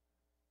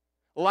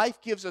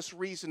 Life gives us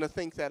reason to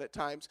think that at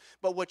times.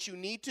 But what you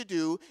need to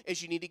do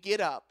is you need to get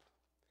up.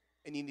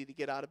 And you need to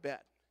get out of bed.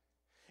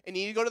 And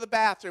you need to go to the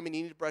bathroom and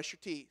you need to brush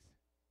your teeth.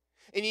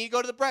 And you need to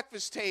go to the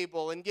breakfast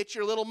table and get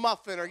your little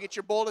muffin or get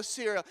your bowl of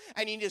cereal.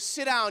 And you need to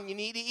sit down. You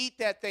need to eat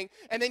that thing.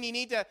 And then you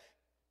need to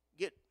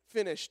get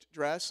finished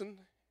dressing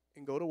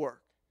and go to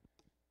work.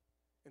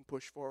 And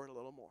push forward a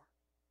little more.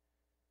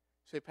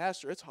 You say,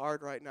 Pastor, it's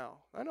hard right now.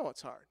 I know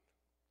it's hard.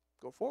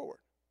 Go forward.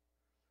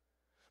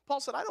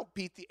 Paul said, I don't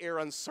beat the air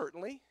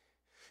uncertainly.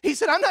 He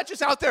said, I'm not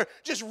just out there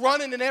just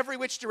running in every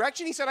which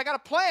direction. He said, I got a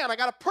plan. I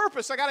got a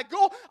purpose. I got a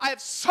goal. I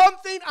have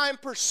something I'm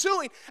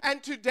pursuing.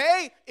 And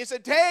today is a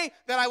day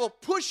that I will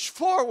push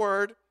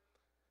forward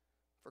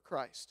for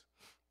Christ.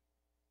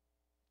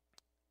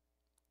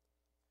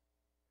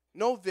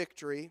 No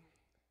victory,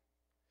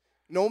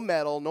 no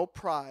medal, no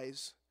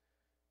prize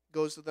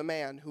goes to the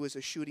man who is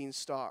a shooting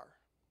star,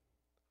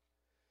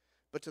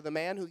 but to the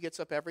man who gets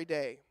up every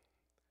day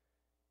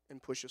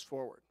and pushes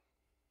forward.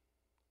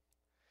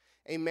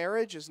 A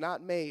marriage is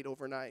not made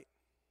overnight.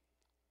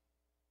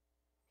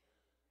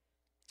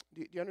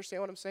 Do you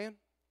understand what I'm saying?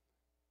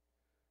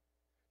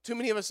 Too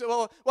many of us say,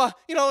 well,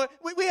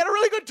 we had a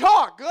really good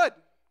talk.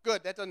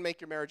 Good. That doesn't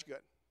make your marriage good.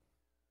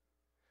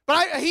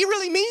 But he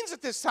really means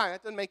it this time.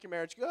 That doesn't make your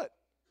marriage good.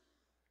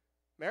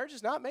 Marriage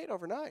is not made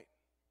overnight.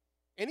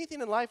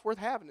 Anything in life worth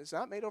having is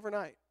not made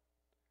overnight.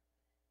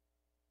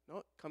 No,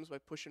 it comes by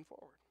pushing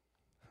forward.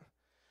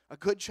 A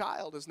good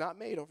child is not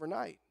made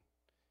overnight.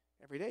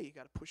 Every day you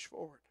got to push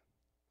forward.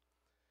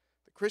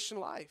 The Christian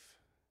life,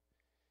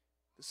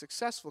 the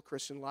successful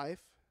Christian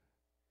life,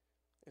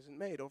 isn't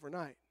made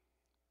overnight.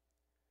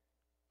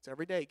 It's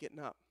every day getting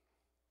up,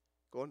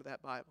 going to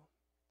that Bible.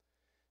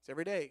 It's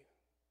every day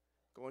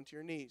going to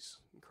your knees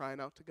and crying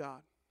out to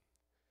God.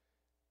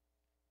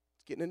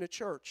 It's getting into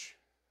church.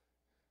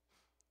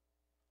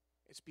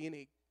 It's being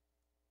a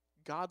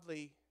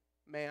godly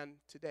man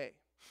today.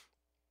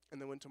 And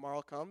then when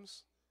tomorrow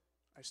comes,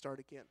 I start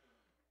again.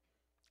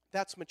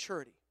 That's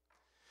maturity.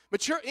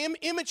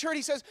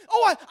 Immaturity says,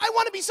 oh, I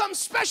want to be something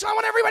special. I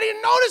want everybody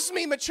to notice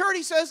me.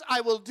 Maturity says,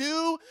 I will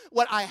do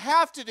what I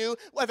have to do,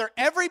 whether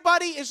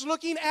everybody is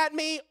looking at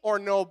me or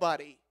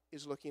nobody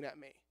is looking at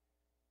me.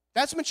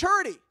 That's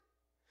maturity.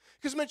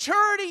 Because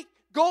maturity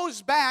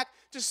goes back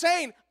to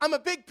saying, I'm a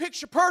big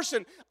picture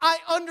person. I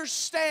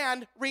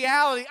understand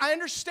reality. I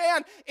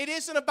understand it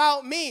isn't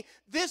about me.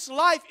 This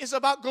life is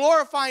about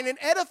glorifying and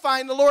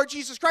edifying the Lord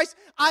Jesus Christ.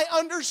 I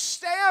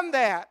understand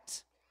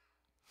that.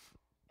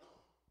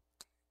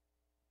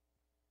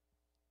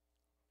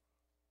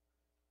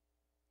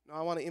 Now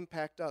I want to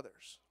impact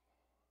others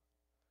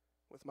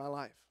with my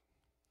life.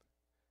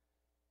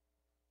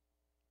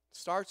 It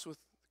starts with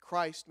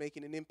Christ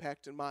making an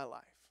impact in my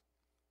life.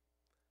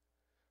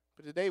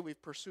 But today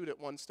we've pursued it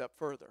one step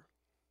further,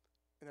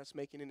 and that's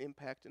making an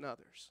impact in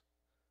others.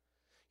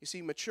 You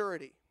see,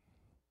 maturity,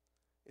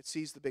 it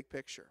sees the big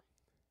picture.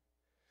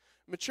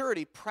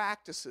 Maturity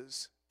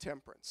practices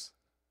temperance.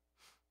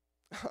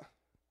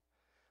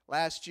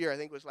 Last year, I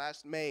think it was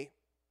last May,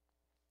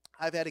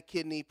 I've had a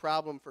kidney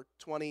problem for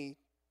 20,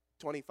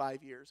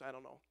 25 years, I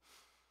don't know.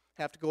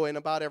 Have to go in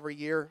about every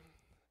year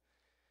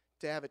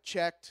to have it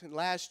checked. And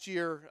last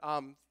year,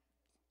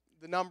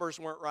 the numbers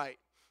weren't right.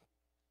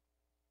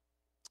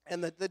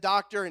 And the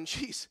doctor, and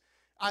geez,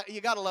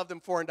 you got to love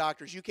them foreign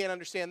doctors. You can't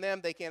understand them.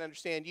 They can't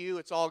understand you.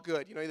 It's all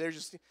good. You know, they're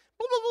just, blah,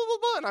 blah, blah, blah,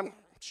 blah, and I'm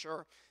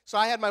sure. So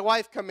I had my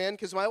wife come in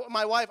because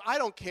my wife, I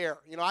don't care.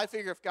 You know, I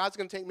figure if God's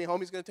going to take me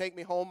home, He's going to take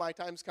me home. My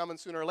time's coming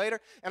sooner or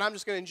later, and I'm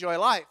just going to enjoy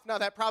life. Now,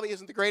 that probably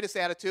isn't the greatest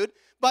attitude,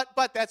 but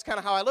that's kind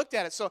of how I looked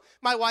at it. So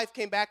my wife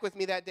came back with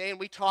me that day, and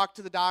we talked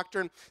to the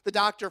doctor, and the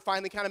doctor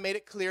finally kind of made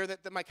it clear that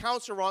my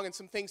counts are wrong and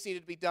some things needed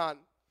to be done.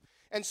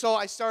 And so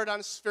I started on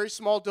a very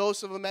small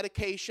dose of a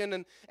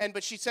medication,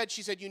 but she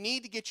said, you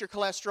need to get your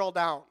cholesterol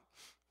down.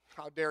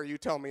 How dare you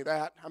tell me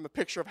that? I'm a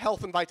picture of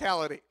health and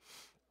vitality.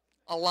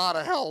 A lot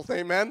of health,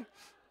 amen?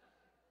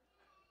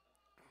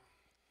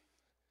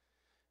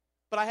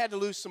 But I had to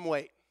lose some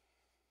weight.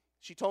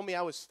 She told me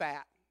I was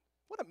fat.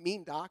 What a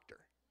mean doctor.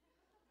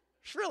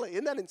 Really,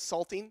 isn't that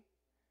insulting?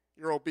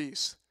 You're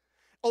obese.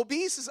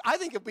 I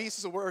think obese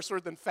is a worse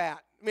word than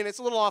fat. I mean, it's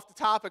a little off the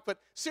topic, but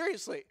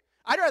seriously.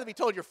 I'd rather be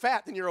told you're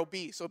fat than you're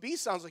obese.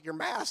 Obese sounds like you're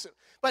massive.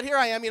 But here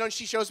I am, and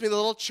she shows me the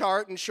little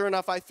chart, and sure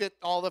enough, I fit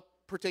all the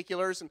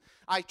particulars, and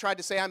I tried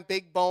to say I'm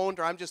big boned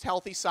or I'm just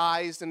healthy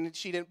sized, and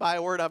she didn't buy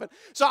a word of it.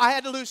 So I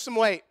had to lose some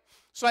weight.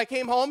 So I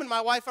came home, and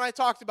my wife and I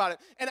talked about it.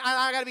 And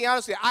I got to be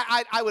honest with you,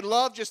 I would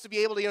love just to be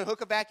able to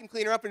hook a vacuum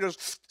cleaner up and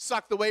just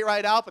suck the weight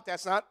right out, but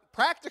that's not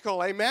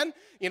practical, amen?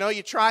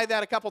 You tried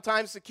that a couple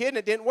times as a kid, and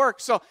it didn't work.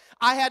 So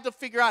I had to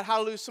figure out how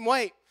to lose some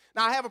weight.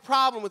 Now, I have a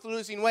problem with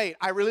losing weight.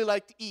 I really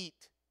like to eat.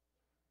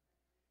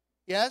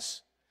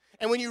 Yes?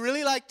 And when you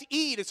really like to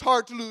eat, it's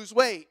hard to lose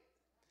weight.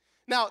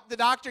 Now, the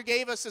doctor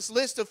gave us this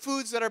list of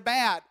foods that are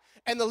bad.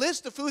 And the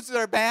list of foods that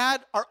are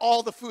bad are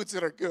all the foods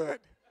that are good.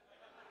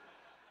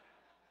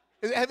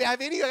 Have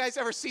any of you guys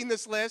ever seen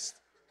this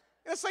list?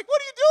 And it's like,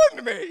 what are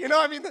you doing to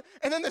me?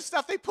 And then the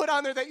stuff they put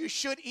on there that you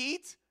should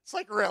eat, it's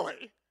like,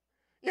 really?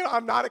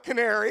 I'm not a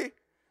canary.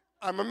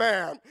 I'm a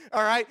man,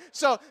 all right?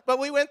 So, but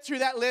we went through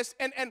that list,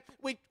 and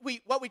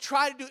what we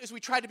try to do is we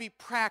try to be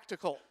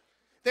practical.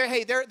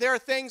 There are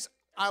things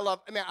I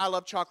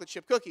love chocolate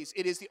chip cookies.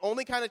 It is the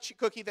only kind of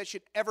cookie that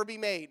should ever be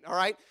made, all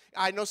right?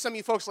 I know some of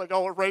you folks are like,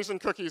 oh, raisin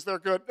cookies, they're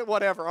good,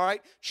 whatever, all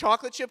right?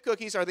 Chocolate chip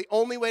cookies are the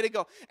only way to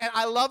go. And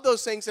I love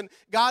those things, and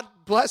God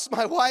bless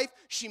my wife,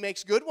 she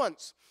makes good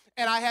ones.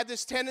 And I had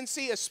this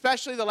tendency,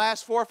 especially the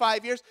last 4 or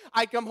 5 years,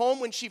 I'd come home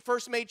when she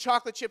first made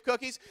chocolate chip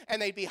cookies,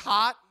 and they'd be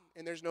hot,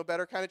 and there's no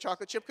better kind of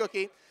chocolate chip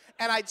cookie.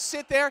 And I'd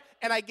sit there,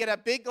 and I'd get a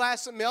big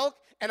glass of milk,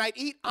 and I'd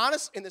eat,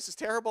 and this is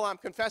terrible, I'm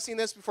confessing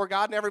this before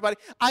God and everybody,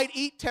 I'd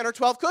eat 10 or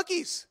 12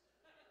 cookies.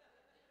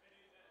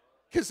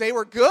 Because they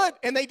were good,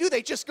 and they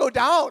just go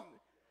down.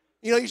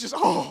 You just,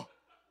 oh.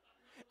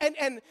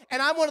 And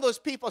I'm one of those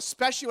people,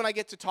 especially when I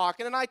get to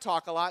talking, and I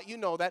talk a lot, you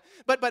know that,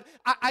 but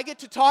I get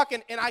to talk,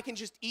 and I can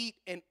just eat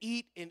and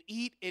eat and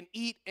eat and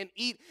eat and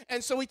eat.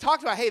 And so we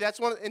talked about, hey, that's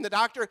one, and the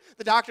doctor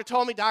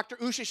told me, Dr.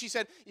 Usha, she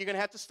said, you're going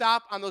to have to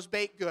stop on those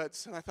baked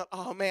goods. And I thought,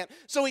 oh, man.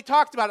 So we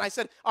talked about it, and I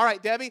said, all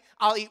right, Debbie,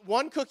 I'll eat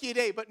one cookie a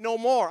day, but no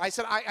more. I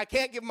said, I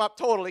can't give them up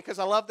totally because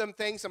I love them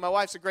things, and my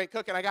wife's a great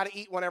cook, and I got to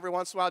eat one every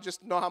once in a while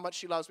just to know how much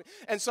she loves me.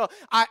 And so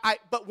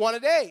but one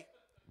a day.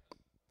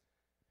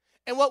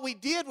 And what we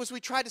did was we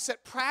tried to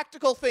set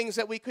practical things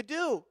that we could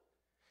do.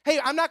 Hey,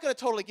 I'm not going to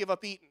totally give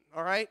up eating,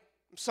 all right?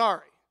 I'm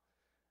sorry.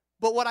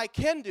 But what I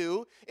can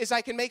do is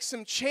I can make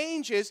some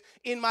changes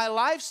in my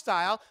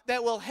lifestyle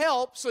that will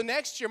help so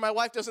next year my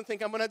wife doesn't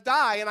think I'm going to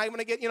die and I'm going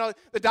to get,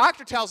 the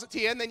doctor tells it to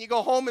you and then you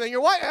go home and then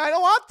your wife, I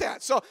don't want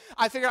that. So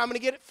I figured I'm going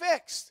to get it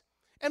fixed.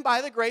 And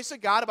by the grace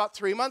of God, about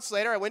 3 months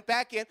later, I went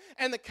back in,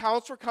 and the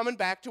counts were coming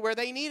back to where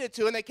they needed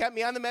to, and they kept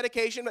me on the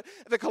medication,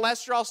 the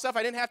cholesterol stuff.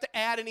 I didn't have to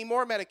add any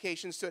more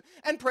medications to it,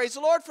 and praise the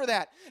Lord for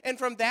that. And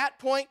from that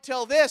point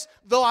till this,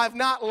 though I've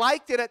not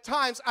liked it at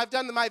times, I've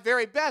done my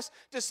very best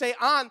to stay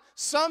on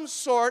some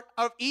sort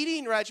of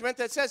eating regimen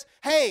that says,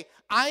 hey,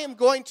 I am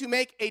going to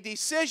make a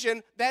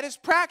decision that is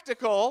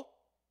practical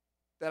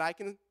that I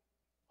can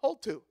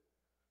hold to.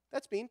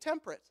 That's being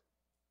temperate.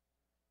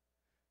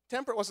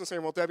 Temperate wasn't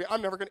saying, well, Debbie,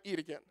 I'm never going to eat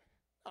again.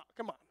 Oh,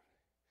 come on.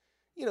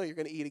 You know you're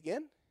going to eat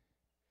again.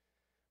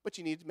 But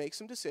you need to make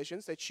some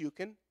decisions that you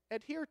can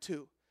adhere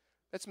to.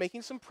 That's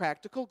making some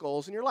practical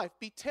goals in your life.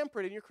 Be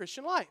temperate in your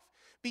Christian life.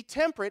 Be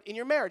temperate in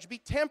your marriage. Be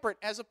temperate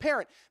as a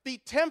parent. Be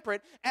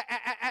temperate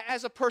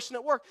as a person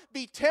at work.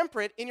 Be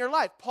temperate in your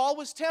life. Paul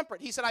was temperate.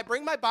 He said, I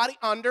bring my body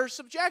under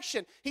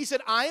subjection. He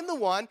said, I am the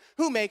one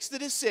who makes the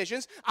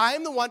decisions. I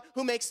am the one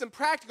who makes them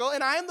practical,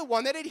 and I am the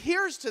one that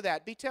adheres to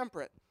that. Be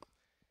temperate.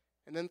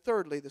 And then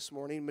thirdly this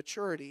morning,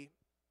 maturity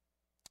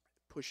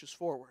pushes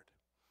forward.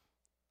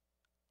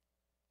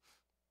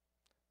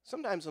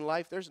 Sometimes in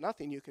life, there's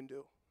nothing you can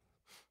do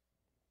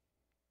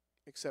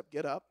except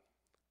get up,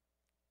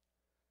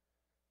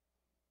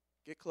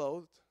 get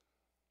clothed,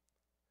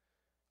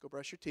 go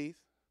brush your teeth,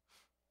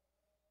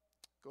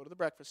 go to the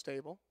breakfast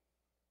table,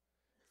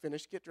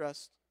 finish, get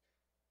dressed,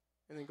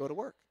 and then go to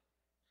work.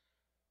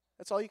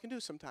 That's all you can do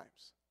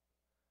sometimes.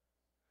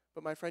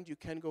 But my friend, you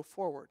can go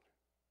forward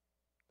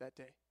that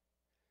day.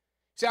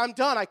 Say, I'm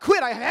done, I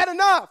quit, I had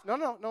enough.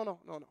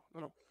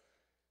 No.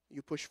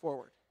 You push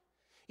forward.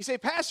 You say,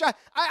 Pastor,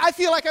 I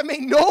feel like I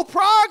made no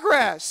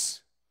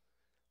progress.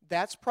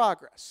 That's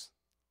progress.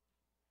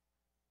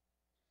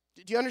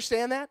 Do you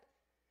understand that?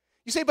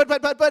 You say, but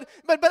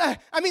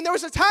I mean, there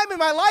was a time in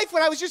my life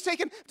when I was just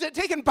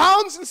taking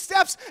bounds and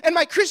steps, and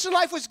my Christian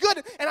life was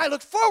good, and I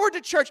looked forward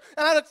to church,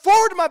 and I looked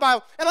forward to my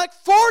Bible, and I looked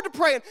forward to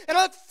praying, and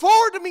I looked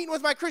forward to meeting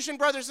with my Christian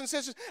brothers and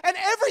sisters, and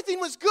everything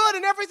was good,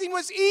 and everything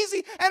was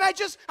easy, and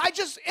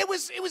it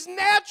was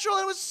natural,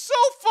 and it was so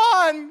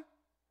fun.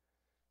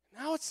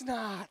 Now it's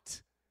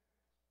not.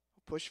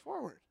 Push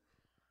forward.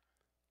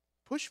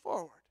 Push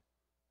forward.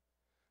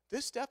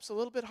 This step's a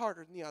little bit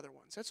harder than the other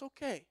ones. That's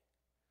okay.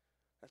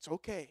 That's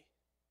okay.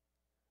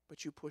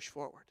 But you push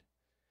forward.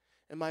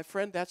 And my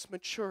friend, that's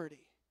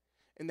maturity.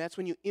 And that's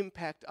when you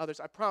impact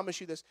others. I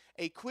promise you this,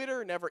 a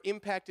quitter never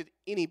impacted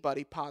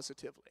anybody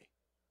positively.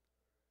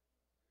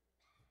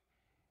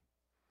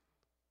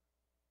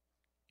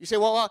 You say,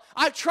 well,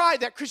 I've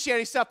tried that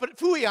Christianity stuff, but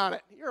phooey on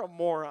it. You're a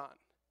moron.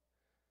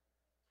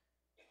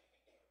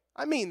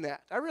 I mean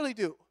that. I really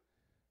do.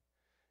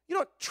 You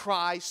don't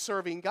try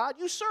serving God.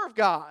 You serve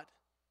God.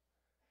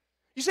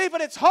 You say, but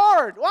it's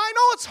hard. Well, I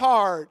know it's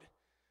hard.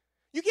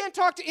 You can't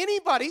talk to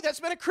anybody that's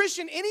been a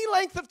Christian any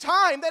length of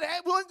time that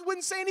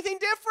wouldn't say anything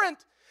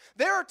different.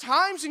 There are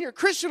times in your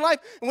Christian life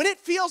when it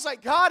feels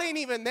like God ain't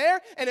even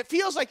there, and it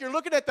feels like you're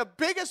looking at the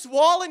biggest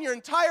wall in your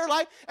entire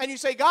life, and you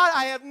say, God,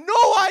 I have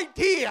no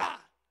idea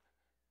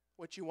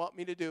what you want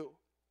me to do.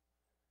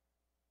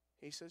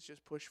 He says,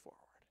 just push forward.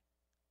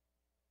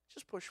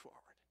 Just push forward.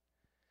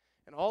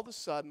 And all of a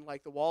sudden,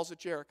 like the walls at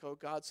Jericho,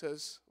 God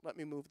says, let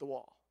me move the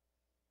wall.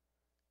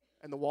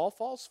 And the wall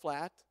falls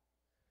flat,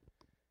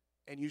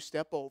 and you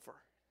step over.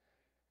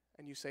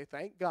 And you say,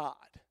 thank God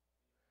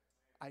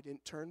I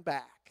didn't turn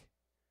back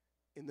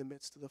in the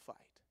midst of the fight.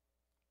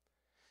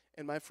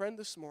 And my friend,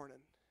 this morning,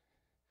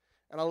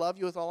 and I love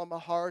you with all of my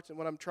heart, and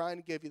what I'm trying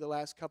to give you the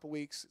last couple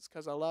weeks is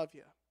because I love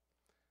you.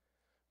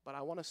 But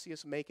I want to see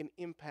us make an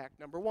impact.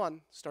 Number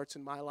one, starts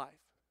in my life.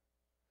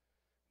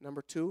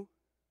 Number two,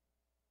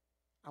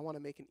 I want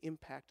to make an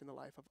impact in the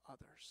life of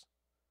others.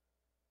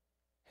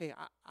 Hey,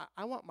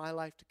 I want my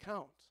life to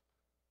count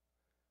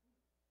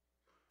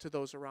to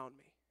those around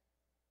me.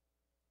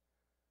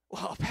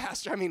 Well,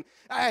 Pastor, I mean,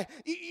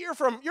 you're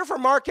from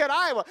Marquette,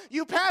 Iowa.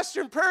 You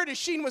pastor in Prairie du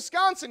Chien,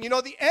 Wisconsin. You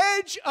know, the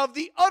edge of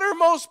the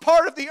uttermost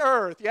part of the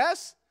earth,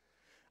 yes?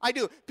 I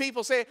do.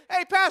 People say,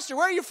 hey, Pastor,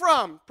 where are you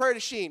from? Prairie du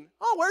Chien.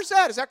 Oh, where's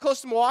that? Is that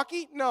close to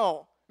Milwaukee?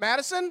 No.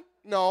 Madison?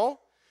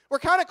 No. We're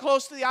kind of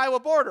close to the Iowa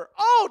border.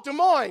 Oh, Des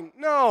Moines?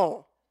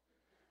 No.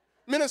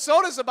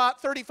 Minnesota's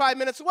about 35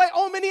 minutes away.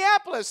 Oh,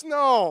 Minneapolis?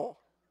 No.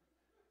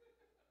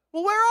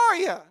 Well, where are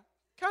you?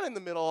 Kind of in the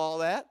middle of all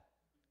that.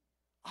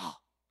 Oh,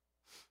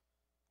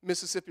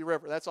 Mississippi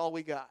River. That's all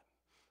we got.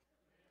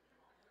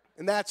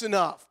 And that's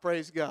enough.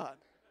 Praise God.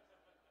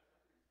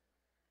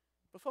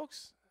 But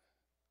folks,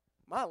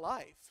 my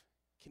life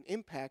can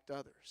impact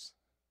others.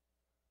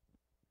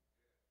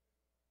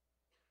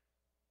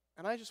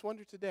 And I just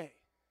wonder today,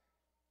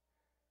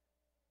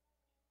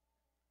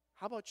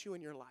 how about you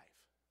in your life?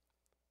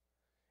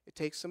 It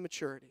takes some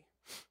maturity.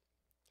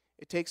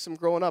 It takes some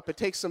growing up. It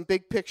takes some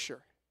big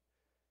picture.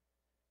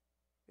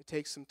 It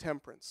takes some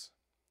temperance.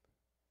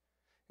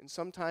 And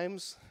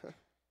sometimes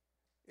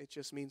it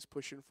just means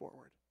pushing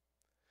forward.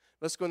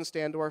 Let's go and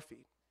stand to our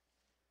feet.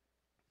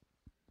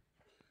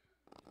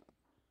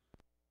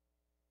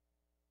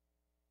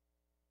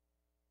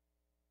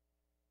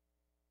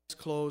 It's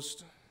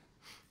closed.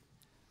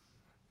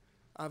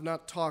 I've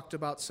not talked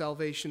about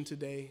salvation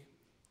today.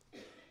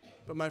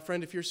 But my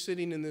friend, if you're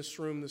sitting in this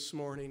room this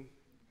morning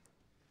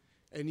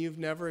and you've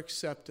never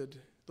accepted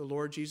the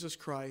Lord Jesus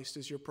Christ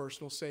as your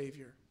personal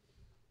Savior,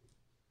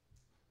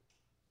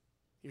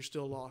 you're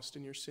still lost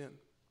in your sin.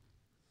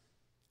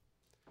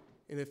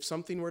 And if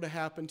something were to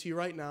happen to you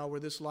right now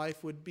where this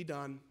life would be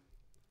done,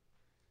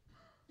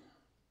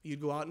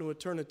 you'd go out into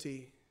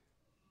eternity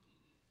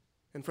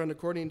And friend,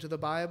 according to the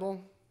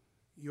Bible,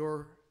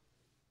 your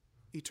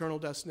eternal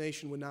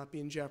destination would not be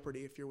in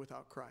jeopardy if you're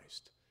without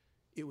Christ.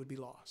 It would be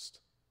lost.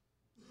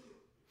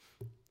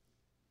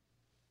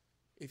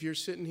 If you're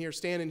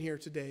standing here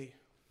today,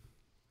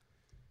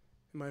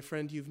 and my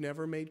friend, you've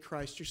never made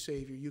Christ your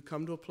Savior, you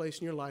come to a place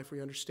in your life where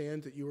you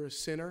understand that you are a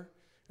sinner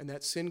and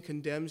that sin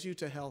condemns you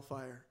to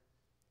hellfire.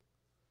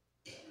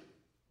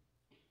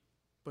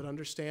 But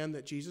understand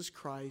that Jesus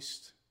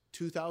Christ,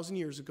 2,000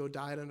 years ago,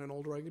 died on an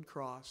old rugged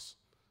cross.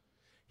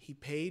 He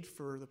paid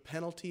for the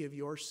penalty of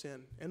your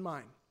sin and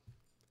mine.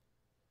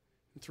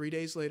 And 3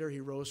 days later, he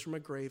rose from a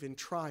grave in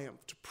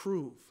triumph to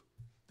prove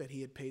that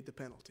he had paid the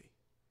penalty.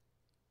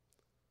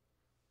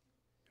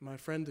 And my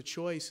friend, the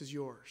choice is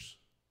yours.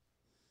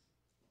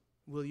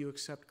 Will you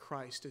accept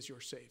Christ as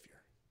your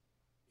Savior?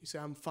 You say,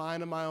 I'm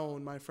fine on my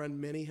own. My friend,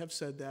 many have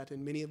said that,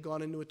 and many have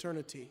gone into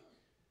eternity,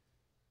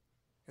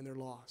 and they're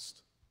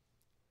lost.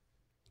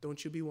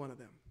 Don't you be one of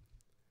them.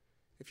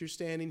 If you're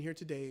standing here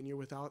today and you're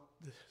without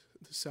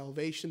the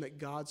salvation that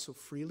God so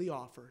freely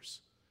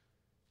offers,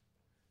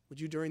 would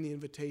you, during the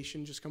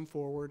invitation, just come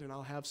forward, and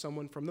I'll have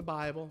someone from the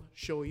Bible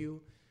show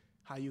you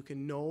how you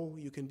can know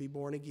you can be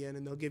born again,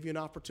 and they'll give you an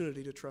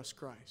opportunity to trust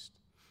Christ.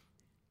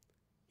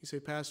 You say,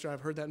 Pastor,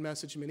 I've heard that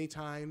message many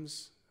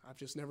times. I've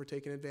just never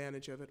taken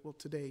advantage of it. Well,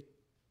 today,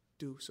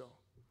 do so.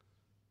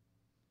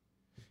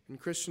 And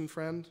Christian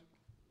friend,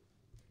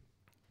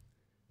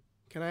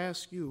 can I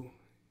ask you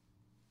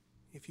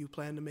if you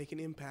plan to make an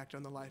impact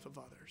on the life of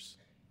others?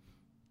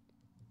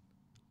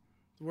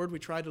 The word we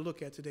tried to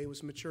look at today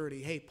was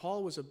maturity. Hey,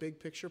 Paul was a big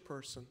picture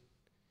person.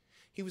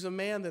 He was a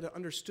man that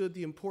understood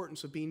the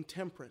importance of being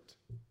temperate.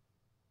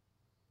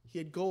 He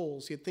had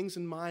goals. He had things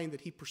in mind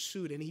that he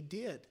pursued, and he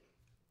did.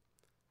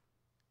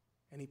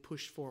 And he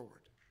pushed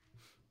forward.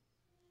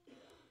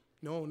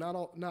 No,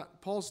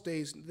 not Paul's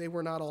days, they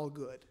were not all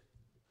good.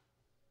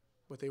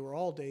 But they were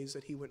all days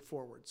that he went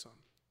forward some.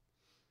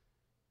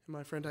 And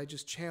my friend, I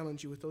just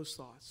challenge you with those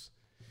thoughts.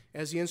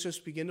 As the instruments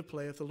begin to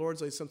play, if the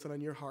Lord's laid something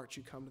on your heart,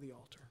 you come to the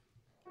altar.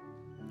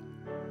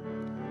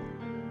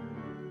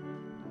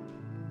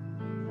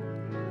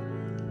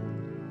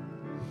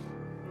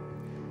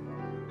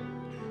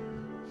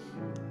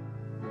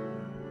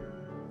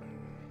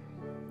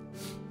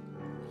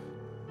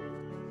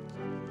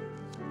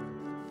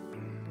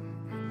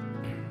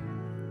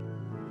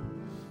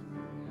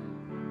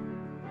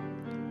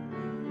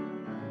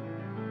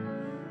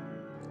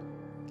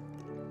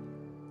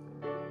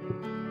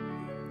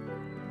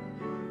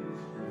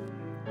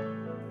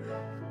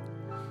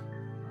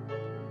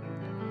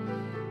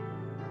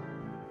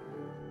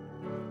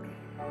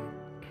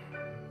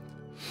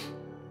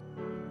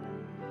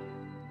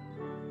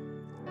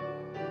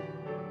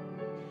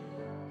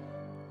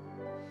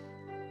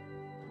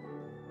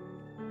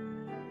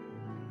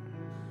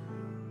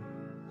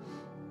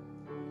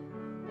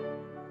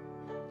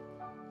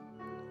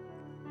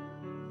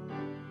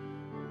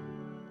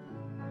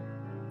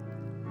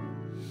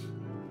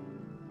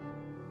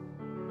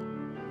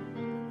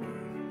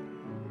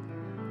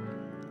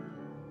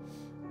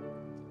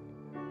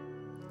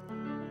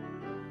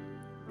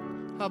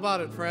 How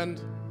about it,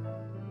 friend?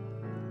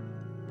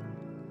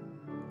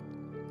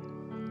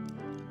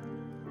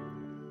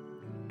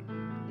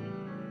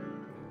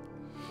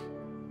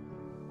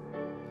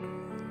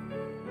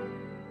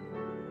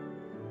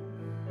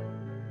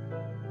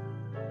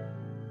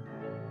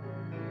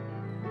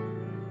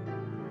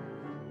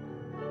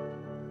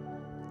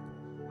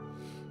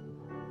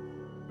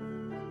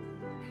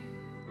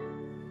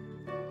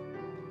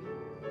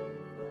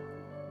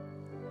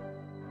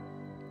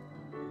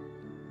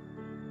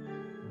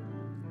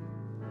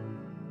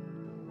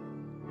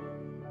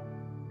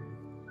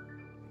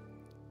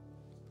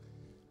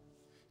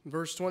 In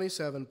verse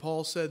 27,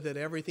 Paul said that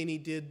everything he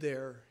did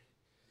there,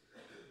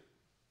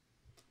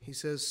 he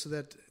says, so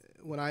that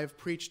when I have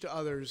preached to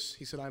others,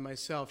 he said, I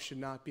myself should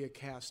not be a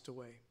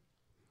castaway.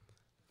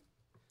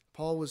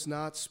 Paul was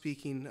not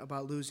speaking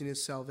about losing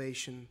his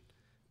salvation,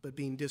 but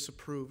being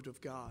disapproved of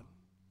God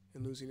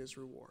and losing his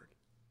reward.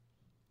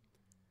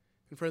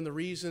 And friend, the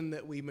reason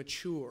that we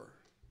mature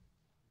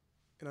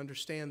and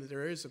understand that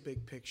there is a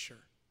big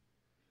picture,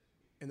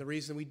 and the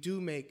reason we do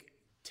make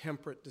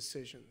temperate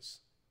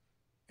decisions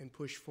and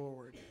push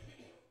forward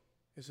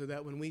is so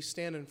that when we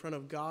stand in front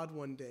of God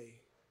one day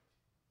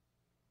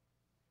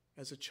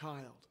as a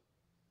child,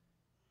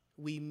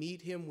 we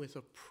meet him with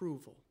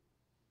approval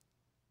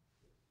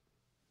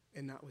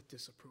and not with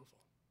disapproval.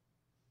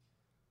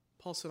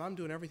 Paul said, I'm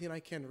doing everything I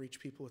can to reach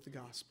people with the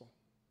gospel.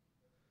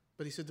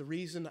 But he said, the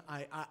reason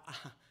I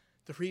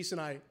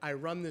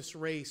run this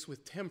race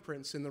with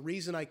temperance, and the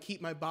reason I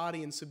keep my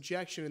body in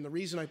subjection, and the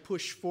reason I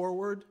push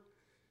forward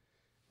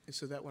is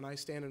so that when I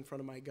stand in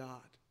front of my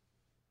God,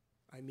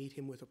 I meet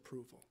him with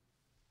approval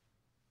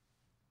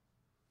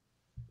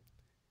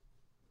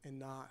and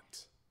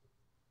not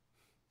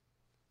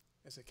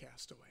as a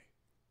castaway.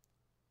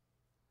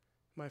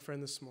 My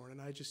friend, this morning,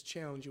 I just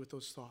challenge you with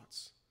those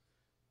thoughts.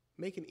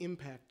 Make an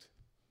impact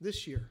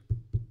this year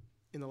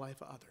in the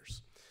life of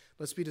others.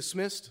 Let's be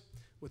dismissed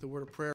with a word of prayer.